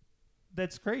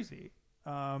 that's crazy.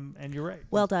 And you're right.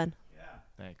 Well done. Yeah.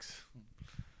 Thanks.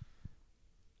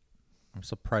 I'm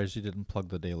surprised you didn't plug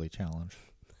the daily challenge.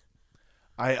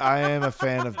 I am a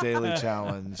fan of daily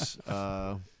challenge.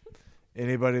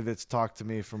 Anybody that's talked to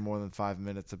me for more than 5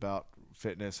 minutes about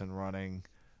fitness and running,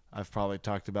 I've probably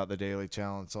talked about the daily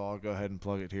challenge, so I'll go ahead and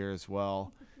plug it here as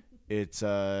well. It's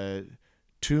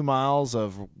 2 miles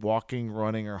of walking,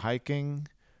 running, or hiking,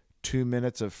 2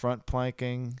 minutes of front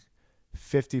planking,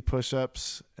 50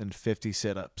 push-ups, and 50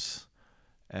 sit-ups.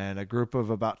 And a group of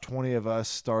about 20 of us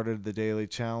started the daily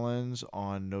challenge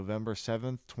on November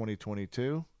 7th,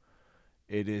 2022.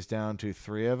 It is down to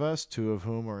 3 of us, 2 of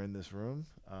whom are in this room.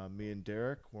 Me and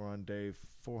Derek, we're on day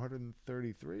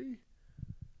 433.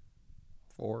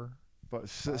 4. But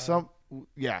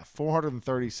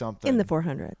 430 something. In the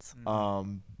 400s.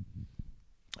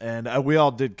 And we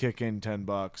all did kick in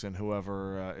 $10, and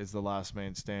whoever is the last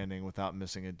man standing without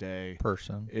missing a day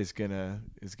Person. is gonna.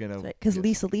 Because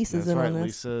Lisa's in on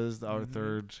this. Lisa's our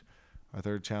third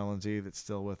challengeee that's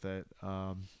still with it.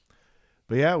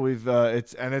 But yeah, we've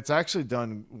it's actually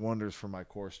done wonders for my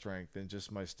core strength and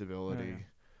just my stability.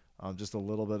 Just a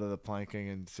little bit of the planking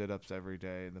and sit-ups every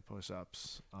day and the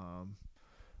push-ups.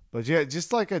 But yeah,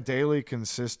 just like a daily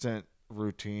consistent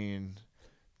routine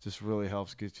just really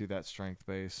helps get you that strength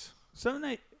base. Something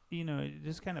that, it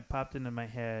just kind of popped into my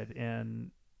head and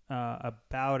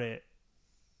about it.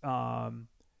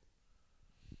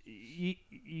 You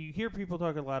hear people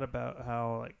talk a lot about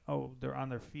how, like, they're on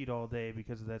their feet all day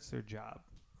because that's their job,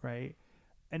 right?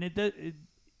 And it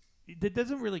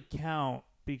doesn't really count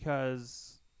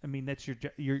because, I mean, that's your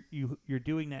job. You're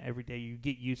doing that every day. You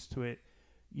get used to it.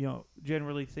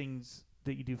 Generally things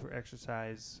that you do for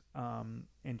exercise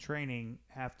and training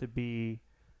have to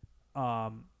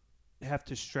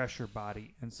stress your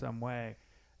body in some way,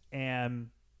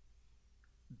 and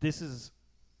this is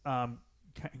going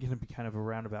to be kind of a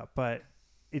roundabout, but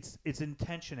it's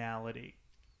intentionality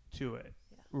to it,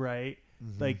 right?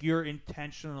 Mm-hmm. Like, you're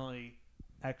intentionally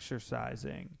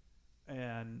exercising,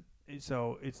 and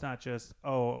so it's not just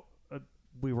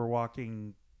we were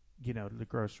walking, to the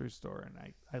grocery store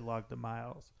and I logged the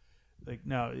miles. Like,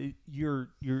 no, you're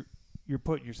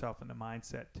putting yourself in the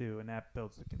mindset too, and that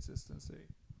builds the consistency.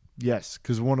 Yes,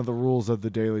 because one of the rules of the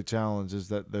daily challenge is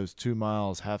that those 2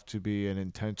 miles have to be an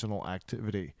intentional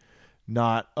activity.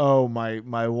 Not,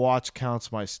 my watch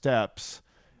counts my steps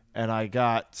and I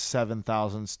got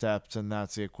 7,000 steps and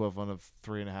that's the equivalent of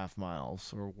 3.5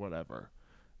 miles or whatever.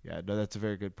 Yeah, no, that's a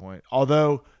very good point.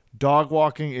 Although dog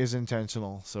walking is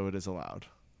intentional, so it is allowed.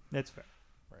 That's fair.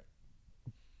 Right.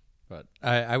 But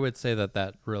I would say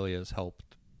that really has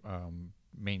helped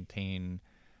maintain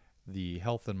the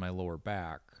health in my lower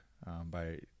back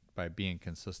by being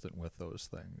consistent with those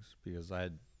things, because I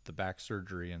had the back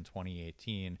surgery in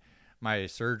 2018. My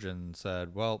surgeon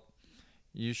said, well,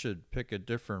 you should pick a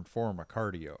different form of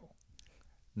cardio.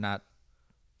 Not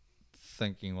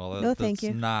thinking, that's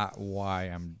not why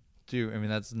I'm doing. I mean,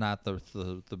 that's not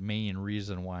the main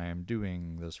reason why I'm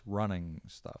doing this running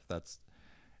stuff.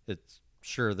 It's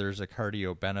sure there's a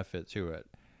cardio benefit to it,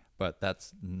 but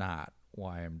that's not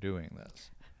why I'm doing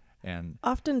this. And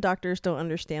often doctors don't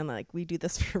understand, like, we do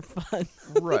this for fun.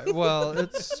 Right. Well,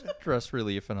 it's stress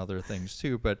relief and other things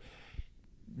too. But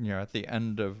at the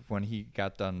end of when he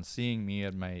got done seeing me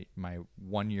at my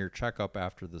 1 year checkup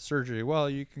after the surgery, well,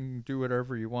 you can do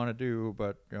whatever you want to do,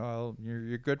 but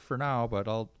you're good for now. But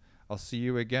I'll see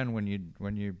you again when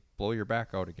you blow your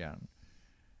back out again.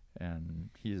 And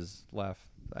he's laughed.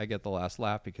 I get the last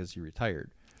laugh because he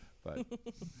retired, but.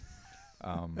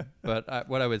 But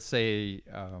what I would say,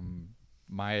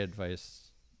 my advice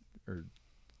or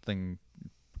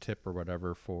tip or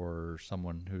whatever for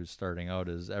someone who's starting out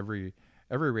is every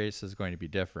every race is going to be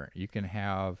different. You can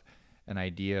have an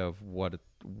idea of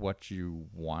what you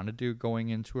want to do going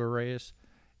into a race.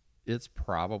 It's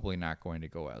probably not going to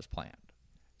go as planned.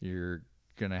 You're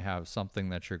going to have something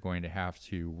that you're going to have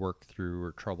to work through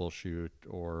or troubleshoot,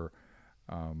 or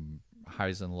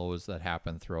highs and lows that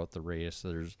happen throughout the race.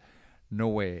 There's no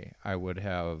way I would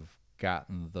have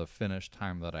gotten the finish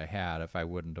time that I had if I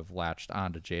wouldn't have latched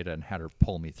onto Jada and had her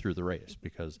pull me through the race,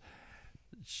 because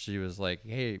she was like,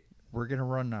 hey, we're going to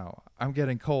run now. I'm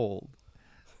getting cold.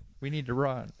 We need to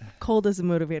run. Cold as a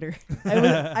motivator.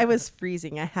 I was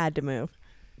freezing. I had to move.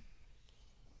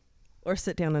 Or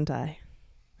sit down and die.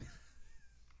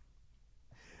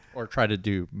 Or try to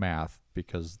do math,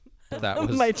 because that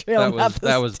was My trail math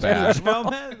that was bad.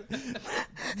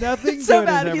 Nothing It's so good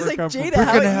bad. has He's ever like, come from Jada, We're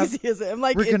how gonna have- easy is it? I'm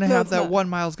like, We're going to no, have it's that not. 1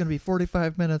 mile is going to be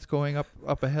 45 minutes going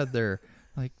up ahead there.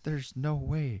 Like, there's no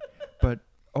way. But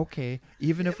okay,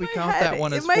 even if we my count head- that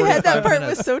one in as my 45 head, that part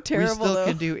minutes, was so terrible, we still though.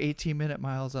 can do 18-minute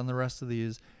miles on the rest of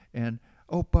these. And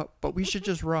but we should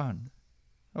just run.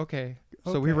 Okay.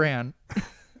 So we Okay. ran.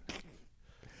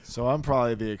 So I'm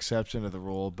probably the exception to the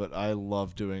rule, but I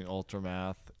love doing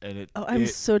ultramath, and I'm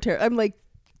so terrible. I'm like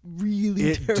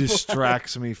really it terrible.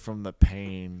 distracts me from the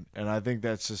pain, and I think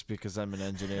that's just because I'm an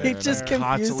engineer. It and just I'm confused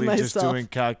constantly just myself. doing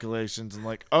calculations and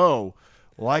like, oh,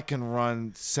 well, I can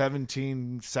run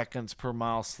 17 seconds per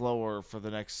mile slower for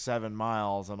the next 7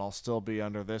 miles, and I'll still be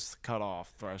under this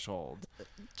cutoff threshold.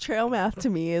 Trail math to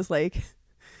me is like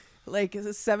is a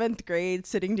 7th grade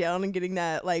sitting down and getting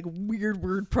that like weird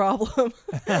word problem.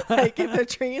 Like if a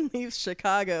train leaves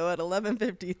Chicago at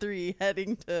 11:53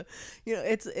 heading to,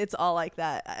 it's all like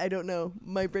that. I don't know.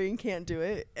 My brain can't do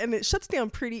it, and it shuts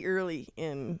down pretty early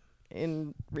in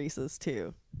races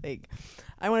too. Like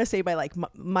I want to say by like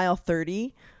mile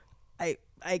 30, I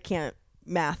can't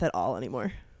math at all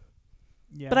anymore.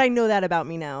 Yeah. But I know that about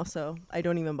me now, so I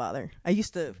don't even bother. I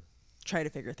used to try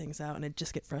to figure things out, and I'd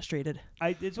just get frustrated.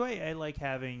 It's why I like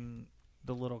having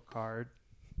the little card,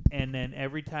 and then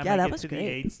every time Yeah, I that get was to the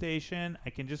great. aid station,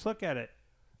 I can just look at it.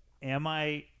 Am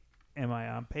I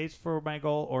on pace for my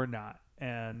goal or not?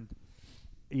 And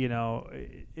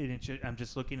I'm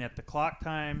just looking at the clock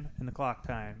time, and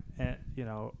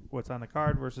what's on the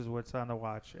card versus what's on the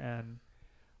watch, and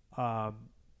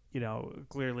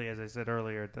clearly, as I said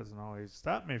earlier, it doesn't always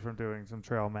stop me from doing some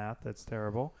trail math. That's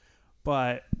terrible.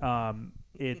 But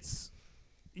it's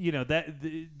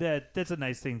that's a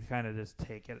nice thing to kind of just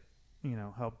take it,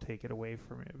 help take it away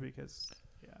from you, because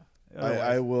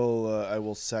I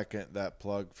will second that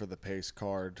plug for the pace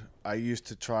card. I used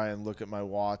to try and look at my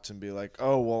watch and be like,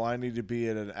 oh well, I need to be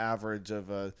at an average of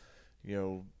a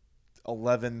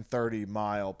 11:30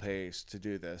 mile pace to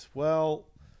do this. Well,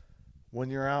 when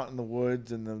you're out in the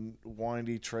woods and the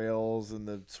windy trails and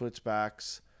the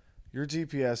switchbacks, your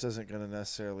GPS isn't going to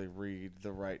necessarily read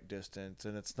the right distance,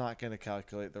 and it's not going to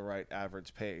calculate the right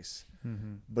average pace.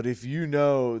 Mm-hmm. But if you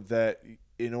know that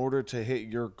in order to hit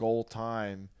your goal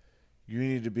time, you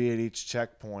need to be at each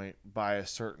checkpoint by a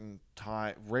certain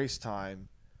time, race time,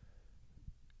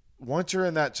 once you're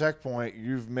in that checkpoint,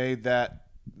 you've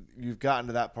gotten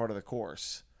to that part of the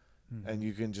course, Mm-hmm. and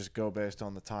you can just go based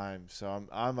on the time. So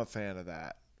I'm a fan of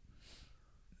that.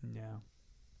 Yeah,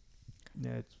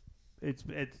 it's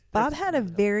Bob had a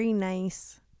very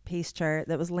nice pace chart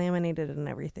that was laminated and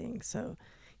everything, so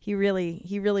he really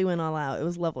went all out. It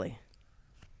was lovely.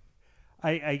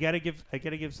 I gotta give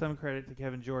some credit to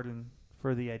Kevin Jordan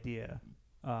for the idea.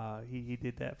 He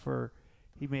did that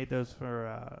he made those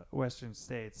for Western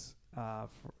States.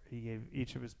 He gave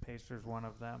each of his pacers one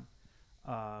of them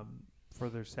for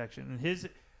their section, and his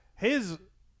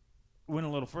went a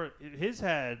little further. His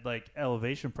had like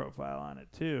elevation profile on it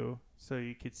too, so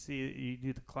you could see you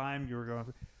do the climb you were going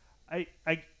for. I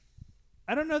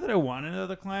don't know that I want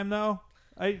another climb though.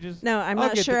 I'm I'll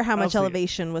not sure how much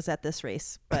elevation was at this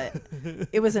race, but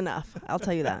it was enough. I'll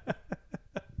tell you that.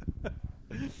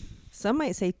 Some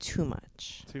might say too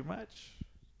much. Too much?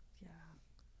 Yeah.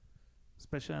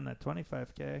 Especially on that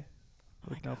 25K.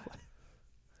 With no flag.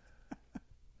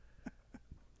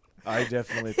 I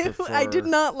definitely prefer. I did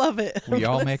not love it. We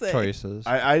I'm all gonna make say. choices.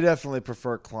 I definitely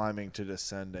prefer climbing to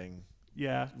descending.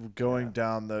 Yeah. Going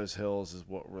down those hills is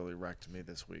what really wrecked me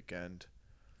this weekend.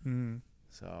 Mm-hmm.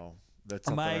 So that's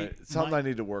something I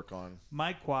need to work on.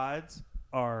 My quads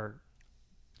are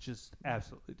just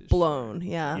absolutely destroyed. Blown.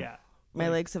 Yeah. Yeah. My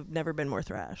legs have never been more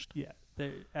thrashed. Yeah,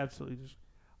 they're absolutely just.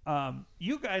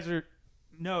 You guys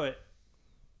know it.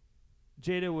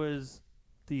 Jada was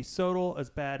the Sodal as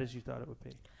bad as you thought it would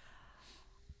be.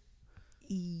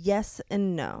 Yes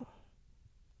and no.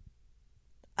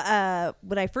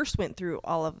 When I first went through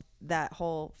all of that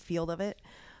whole field of it,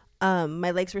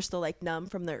 my legs were still like numb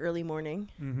from the early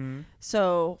morning.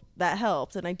 So that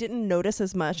helped. And I didn't notice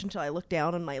as much until I looked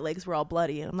down and my legs were all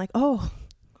bloody. And I'm like, oh,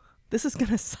 this is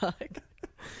going to suck.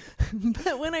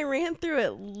 But when I ran through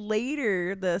it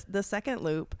later, the second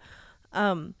loop,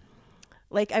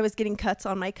 like I was getting cuts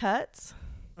on my cuts.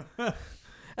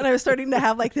 And I was starting to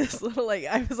have like this little, like,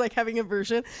 I was like having a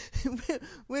version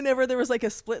whenever there was like a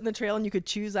split in the trail and you could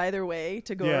choose either way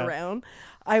to go around.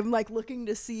 I'm like looking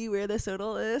to see where the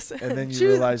sodal is. And then you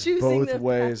realize both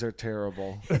ways are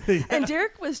terrible. And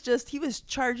Derek was he was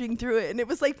charging through it, and it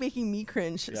was like making me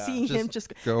cringe seeing him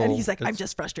just go. And he's like, I'm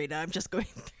just frustrated. I'm just going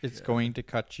through. It's going to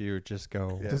cut you. Just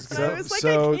go. Yeah. I was like,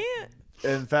 I can't.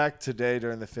 In fact, today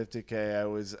during the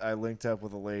 50K, I linked up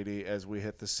with a lady as we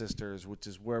hit the Sisters, which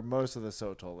is where most of the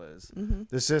Sotol is.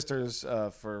 The Sisters,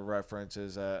 for reference,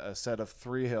 is a set of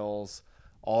 3 hills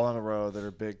all in a row that are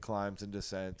big climbs and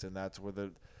descents, and that's where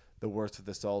the worst of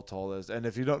the Sotol is. And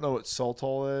if you don't know what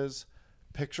Sotol is,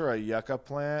 picture a yucca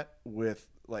plant with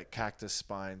like cactus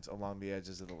spines along the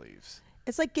edges of the leaves.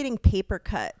 It's like getting paper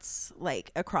cuts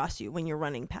like across you when you're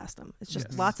running past them. It's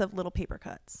just lots of little paper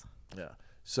cuts. Yeah.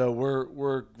 So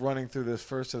we're running through this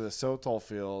first of the Sotol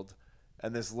field,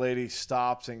 and this lady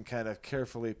stops and kind of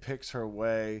carefully picks her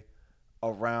way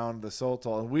around the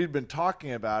Sotol. And we'd been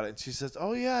talking about it, and she says,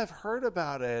 "Oh yeah, I've heard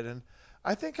about it, and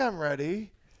I think I'm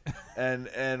ready."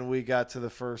 and we got to the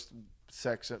first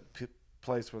section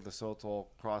place where the Sotol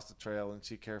crossed the trail, and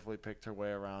she carefully picked her way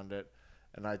around it,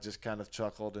 and I just kind of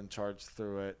chuckled and charged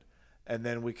through it. And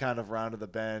then we kind of rounded the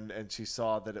bend, and she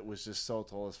saw that it was just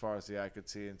Sotol as far as the eye could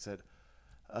see, and said,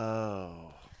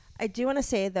 "Oh." I do want to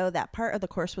say, though, that part of the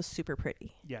course was super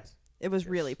pretty. Yes. It was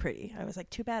really pretty. I was like,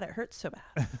 too bad it hurts so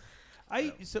bad.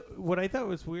 So what I thought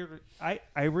was weird, I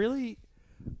really,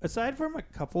 aside from a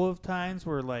couple of times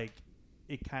where like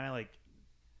it kind of like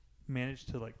managed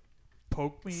to like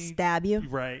poke me. Stab you.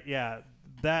 Right. Yeah.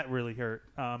 That really hurt.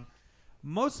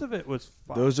 Most of it was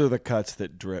fun. Those are the cuts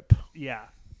that drip. Yeah.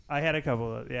 I had a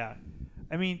couple of,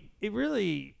 I mean, it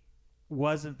really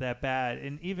wasn't that bad.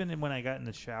 And even when I got in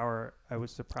the shower, I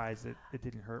was surprised that it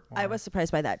didn't hurt more. I was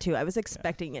surprised by that too. I was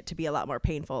expecting it to be a lot more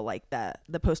painful, like the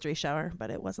post-race shower, but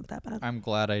it wasn't that bad. I'm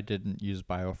glad I didn't use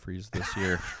BioFreeze this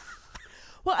year.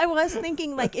 Well, I was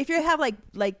thinking, like, if you have like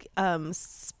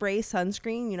spray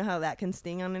sunscreen, you know how that can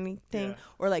sting on anything,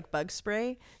 or like bug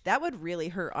spray, that would really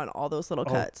hurt on all those little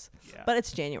cuts. Yeah. But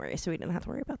it's January, so we didn't have to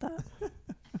worry about that.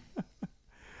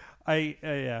 I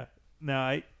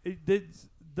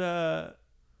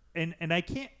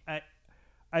can't.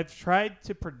 I've tried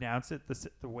to pronounce it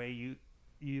the way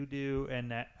you do, and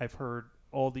that I've heard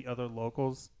all the other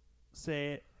locals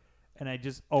say it, and I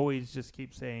just always just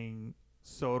keep saying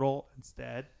Sodal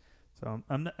instead. So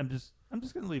I'm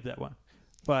just gonna leave that one.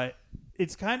 But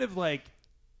it's kind of like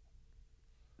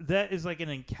that is like an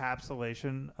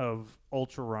encapsulation of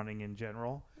ultra running in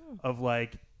general. Of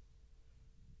like,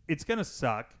 it's gonna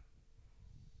suck.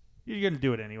 You're gonna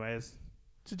do it anyways.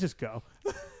 So just go.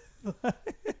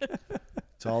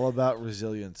 It's all about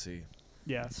resiliency.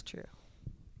 Yeah, that's true.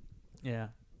 Yeah.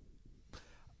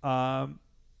 And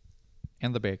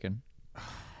the bacon.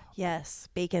 Yes,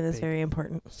 bacon is very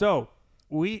important. So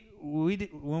we did,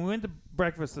 when we went to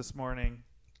breakfast this morning,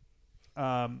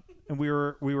 and we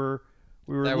were.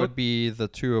 That would be the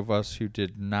two of us who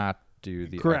did not do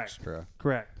the extra.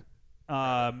 Correct.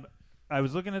 I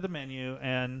was looking at the menu,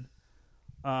 and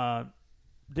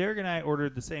Derek and I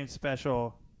ordered the same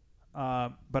special,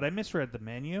 but I misread the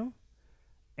menu,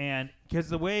 and because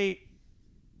the way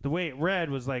it read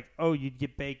was like, oh, you'd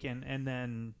get bacon and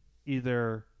then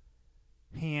either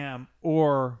ham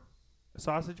or a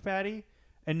sausage patty,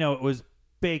 and no, it was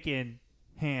bacon,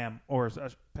 ham, or it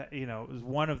was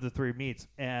one of the 3 meats,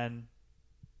 and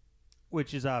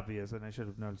which is obvious, and I should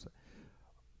have noticed it.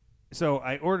 So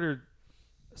I ordered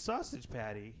a sausage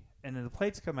patty, and then the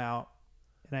plates come out,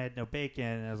 and I had no bacon,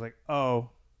 and I was like,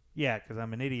 oh, yeah, because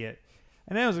I'm an idiot.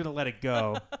 And then I was going to let it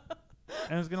go.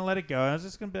 I was just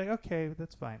going to be like, okay,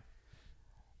 that's fine.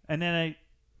 And then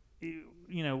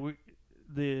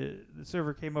the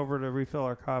server came over to refill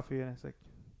our coffee, and I was like,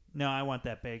 no, I want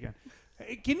that bacon.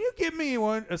 Hey, can you give me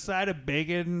a side of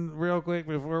bacon real quick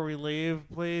before we leave,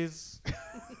 please?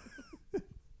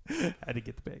 I had to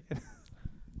get the bacon.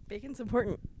 Bacon's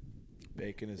important.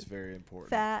 Bacon is very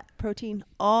important. Fat, protein,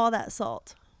 all that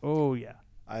salt. Oh, yeah.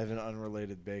 I have an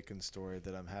unrelated bacon story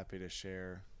that I'm happy to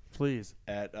share. Please.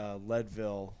 At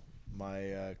Leadville,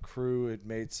 my crew had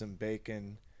made some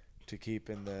bacon to keep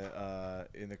in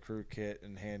the crew kit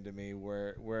and hand to me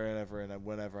wherever and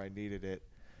whenever I needed it.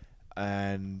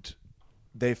 And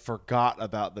they forgot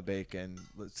about the bacon.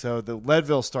 So the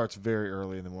Leadville starts very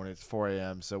early in the morning. It's 4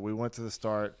 a.m. So we went to the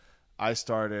start. I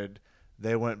started.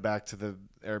 They went back to the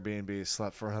Airbnb,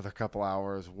 slept for another couple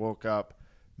hours, woke up,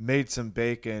 made some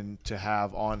bacon to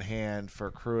have on hand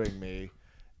for crewing me.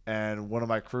 And one of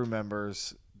my crew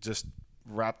members just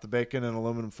wrapped the bacon in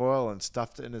aluminum foil and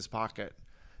stuffed it in his pocket.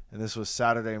 And this was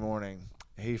Saturday morning.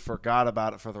 He forgot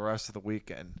about it for the rest of the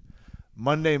weekend.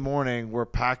 Monday morning, we're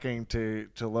packing to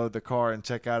load the car and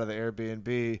check out of the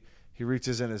Airbnb. He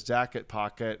reaches in his jacket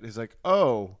pocket. He's like,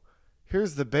 oh,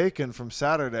 here's the bacon from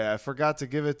Saturday. I forgot to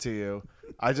give it to you.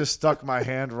 I just stuck my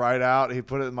hand right out. He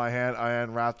put it in my hand. I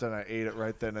unwrapped it, and I ate it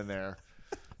right then and there.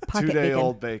 Pocket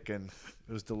 2-day-old bacon.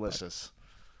 It was delicious.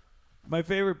 My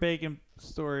favorite bacon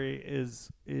story is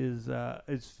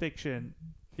fiction.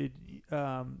 Did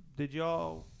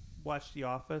y'all watch The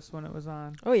Office when it was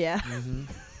on? Oh, yeah.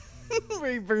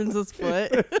 Where he burns his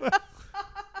foot.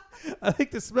 I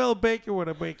like the smell of bacon when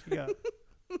I'm waking up.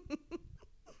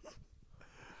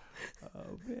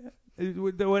 Oh man!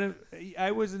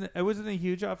 I wasn't a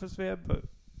huge Office fan, but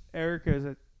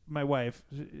Erica, my wife,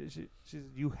 she said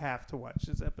you have to watch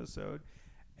this episode,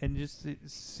 and just to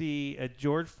see a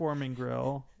George Foreman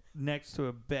grill next to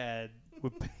a bed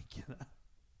with bacon on.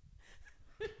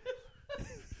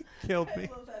 Killed me.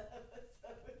 I love that episode.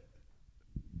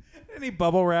 And he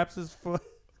bubble wraps his foot.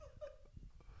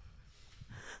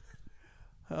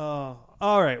 Oh,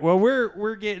 all right. Well,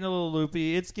 we're getting a little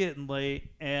loopy. It's getting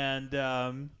late, and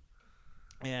I'm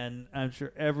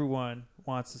sure everyone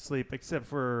wants to sleep except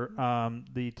for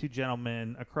the two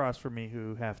gentlemen across from me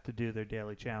who have to do their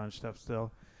daily challenge stuff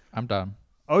still. I'm done.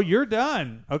 Oh, you're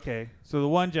done. Okay, so the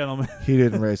one gentleman. He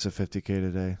didn't race a 50K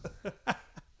today.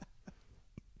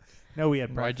 No, we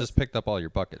had I breakfast. just picked up all your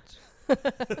buckets.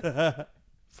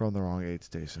 From the wrong aid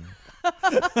station.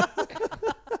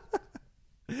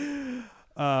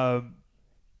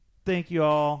 Thank you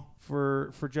all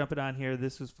for jumping on here.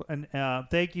 This was fun.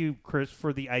 Thank you, Chris,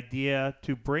 for the idea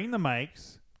to bring the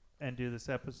mics and do this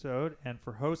episode, and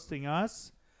for hosting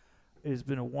us. It has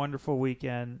been a wonderful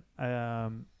weekend,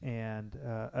 and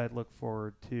I look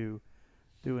forward to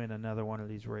doing another one of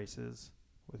these races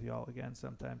with y'all again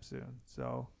sometime soon.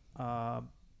 So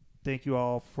thank you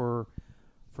all for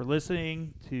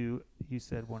listening to You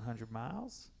Said 100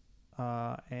 Miles,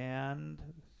 and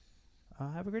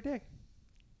have a great day.